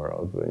have more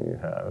of than you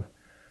have.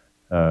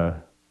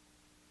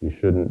 You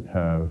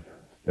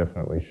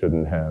definitely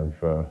shouldn't have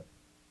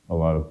a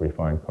lot of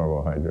refined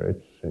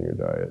carbohydrates in your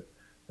diet.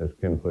 As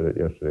Kim put it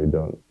yesterday,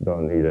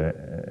 don't eat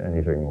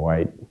anything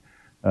white.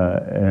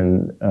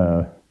 And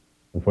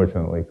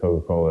unfortunately,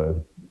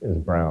 Coca-Cola is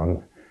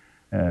brown,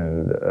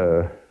 and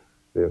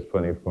there's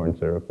plenty of corn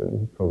syrup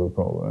in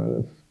Coca-Cola,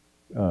 and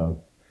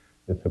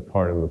it's a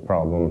part of the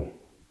problem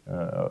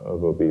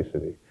of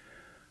obesity.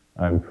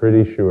 I'm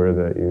pretty sure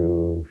that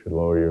you should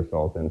lower your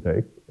salt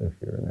intake if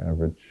you're an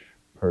average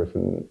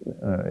person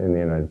in the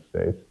United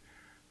States.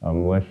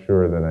 I'm less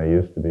sure than I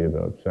used to be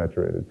about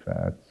saturated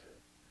fats,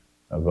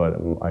 but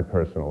I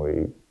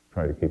personally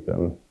try to keep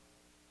them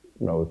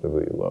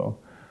relatively low.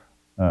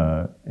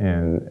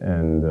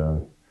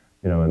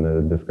 You know, in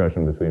the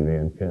discussion between me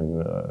and Kim,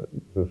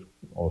 there's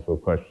also a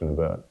question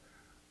about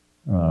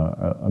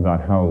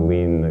how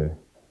lean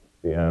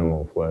the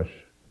animal flesh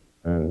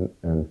and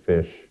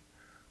fish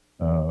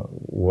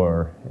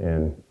were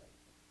in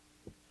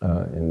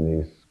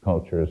these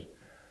cultures,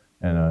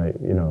 and I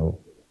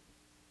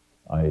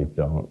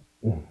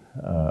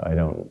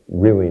don't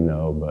really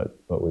know,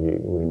 but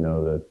we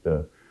know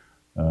that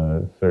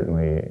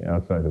certainly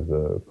outside of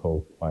the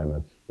cold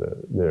climates,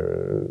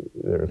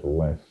 there's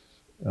less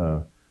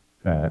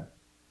fat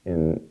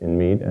in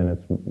meat,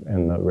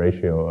 and the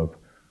ratio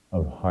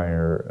of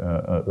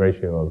higher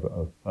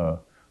ratio of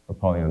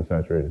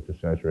polyunsaturated to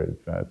saturated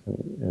fats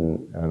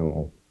in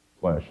animal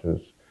flesh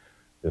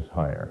is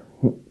higher.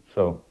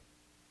 So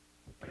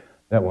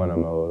that one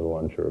I'm a little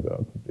unsure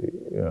about.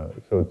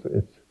 So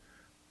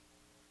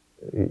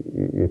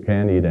you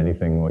can eat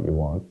anything what you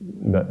want,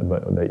 but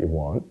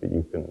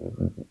you can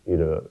eat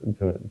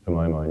to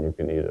my mind, you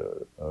can eat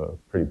a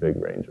pretty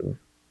big range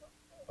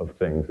of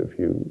things if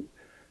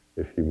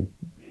you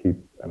keep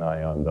an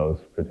eye on those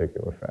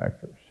particular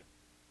factors.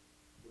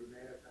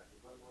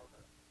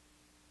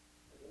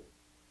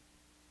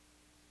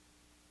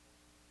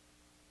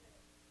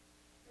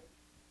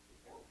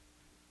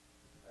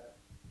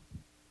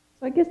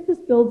 So I guess this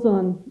builds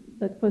on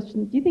that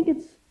question. Do you think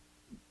it's,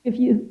 if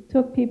you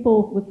took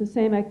people with the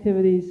same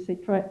activities, say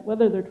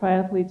whether they're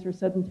triathletes or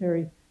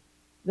sedentary,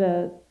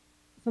 that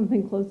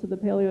something close to the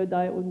paleo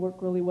diet would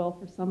work really well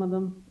for some of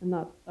them and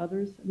not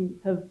others? I mean,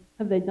 have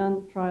they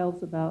done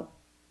trials about?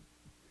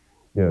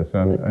 Yes,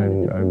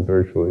 I'm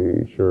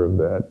virtually sure of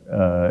that,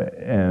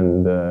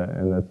 and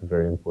that's a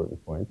very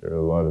important point. There are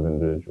a lot of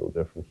individual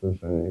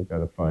differences, and you've got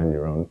to find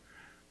your own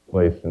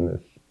place in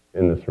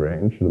this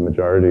range. The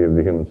majority of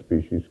the human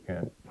species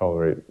can't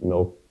tolerate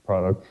milk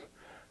products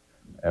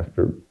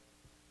after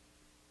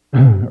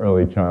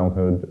early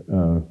childhood.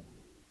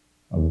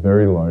 A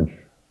very large,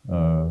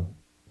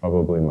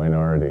 probably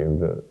minority of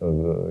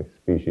the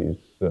species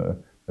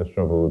has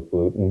trouble with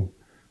gluten,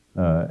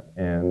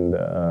 and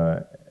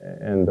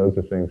those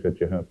are things that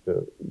you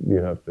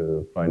have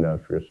to find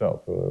out for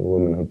yourself. A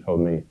woman who told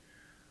me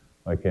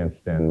I can't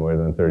stand more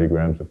than 30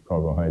 grams of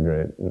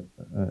carbohydrate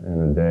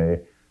in a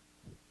day,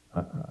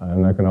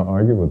 I'm not going to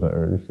argue with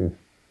her.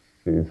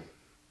 She's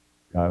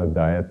got a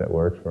diet that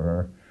works for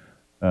her.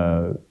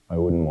 I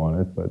wouldn't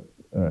want it, but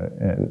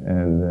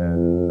and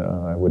then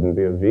I wouldn't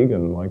be a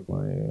vegan like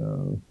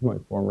my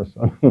former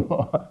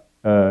son-in-law.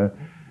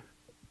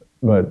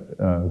 But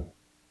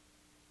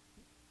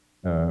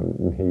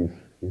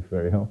he's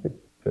very healthy,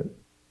 fit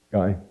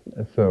guy.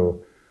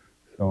 So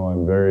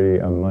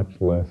I'm much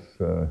less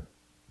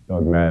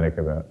dogmatic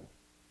about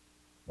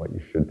what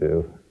you should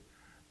do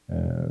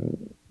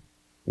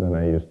than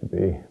I used to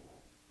be.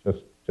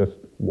 Just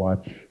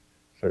watch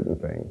certain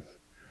things.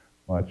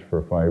 Watch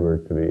for fiber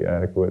to be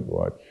adequate.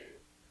 Watch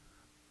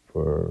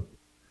for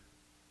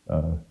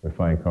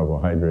refined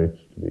carbohydrates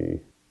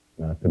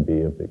not to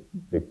be a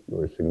big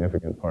or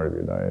significant part of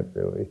your diet,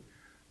 really,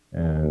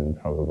 and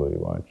probably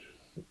watch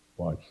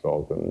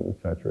salt and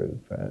saturated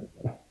fat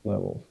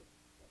levels.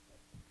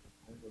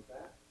 And with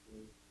that, we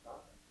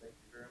stop. Thank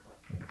you very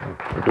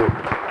much.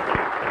 Thank you.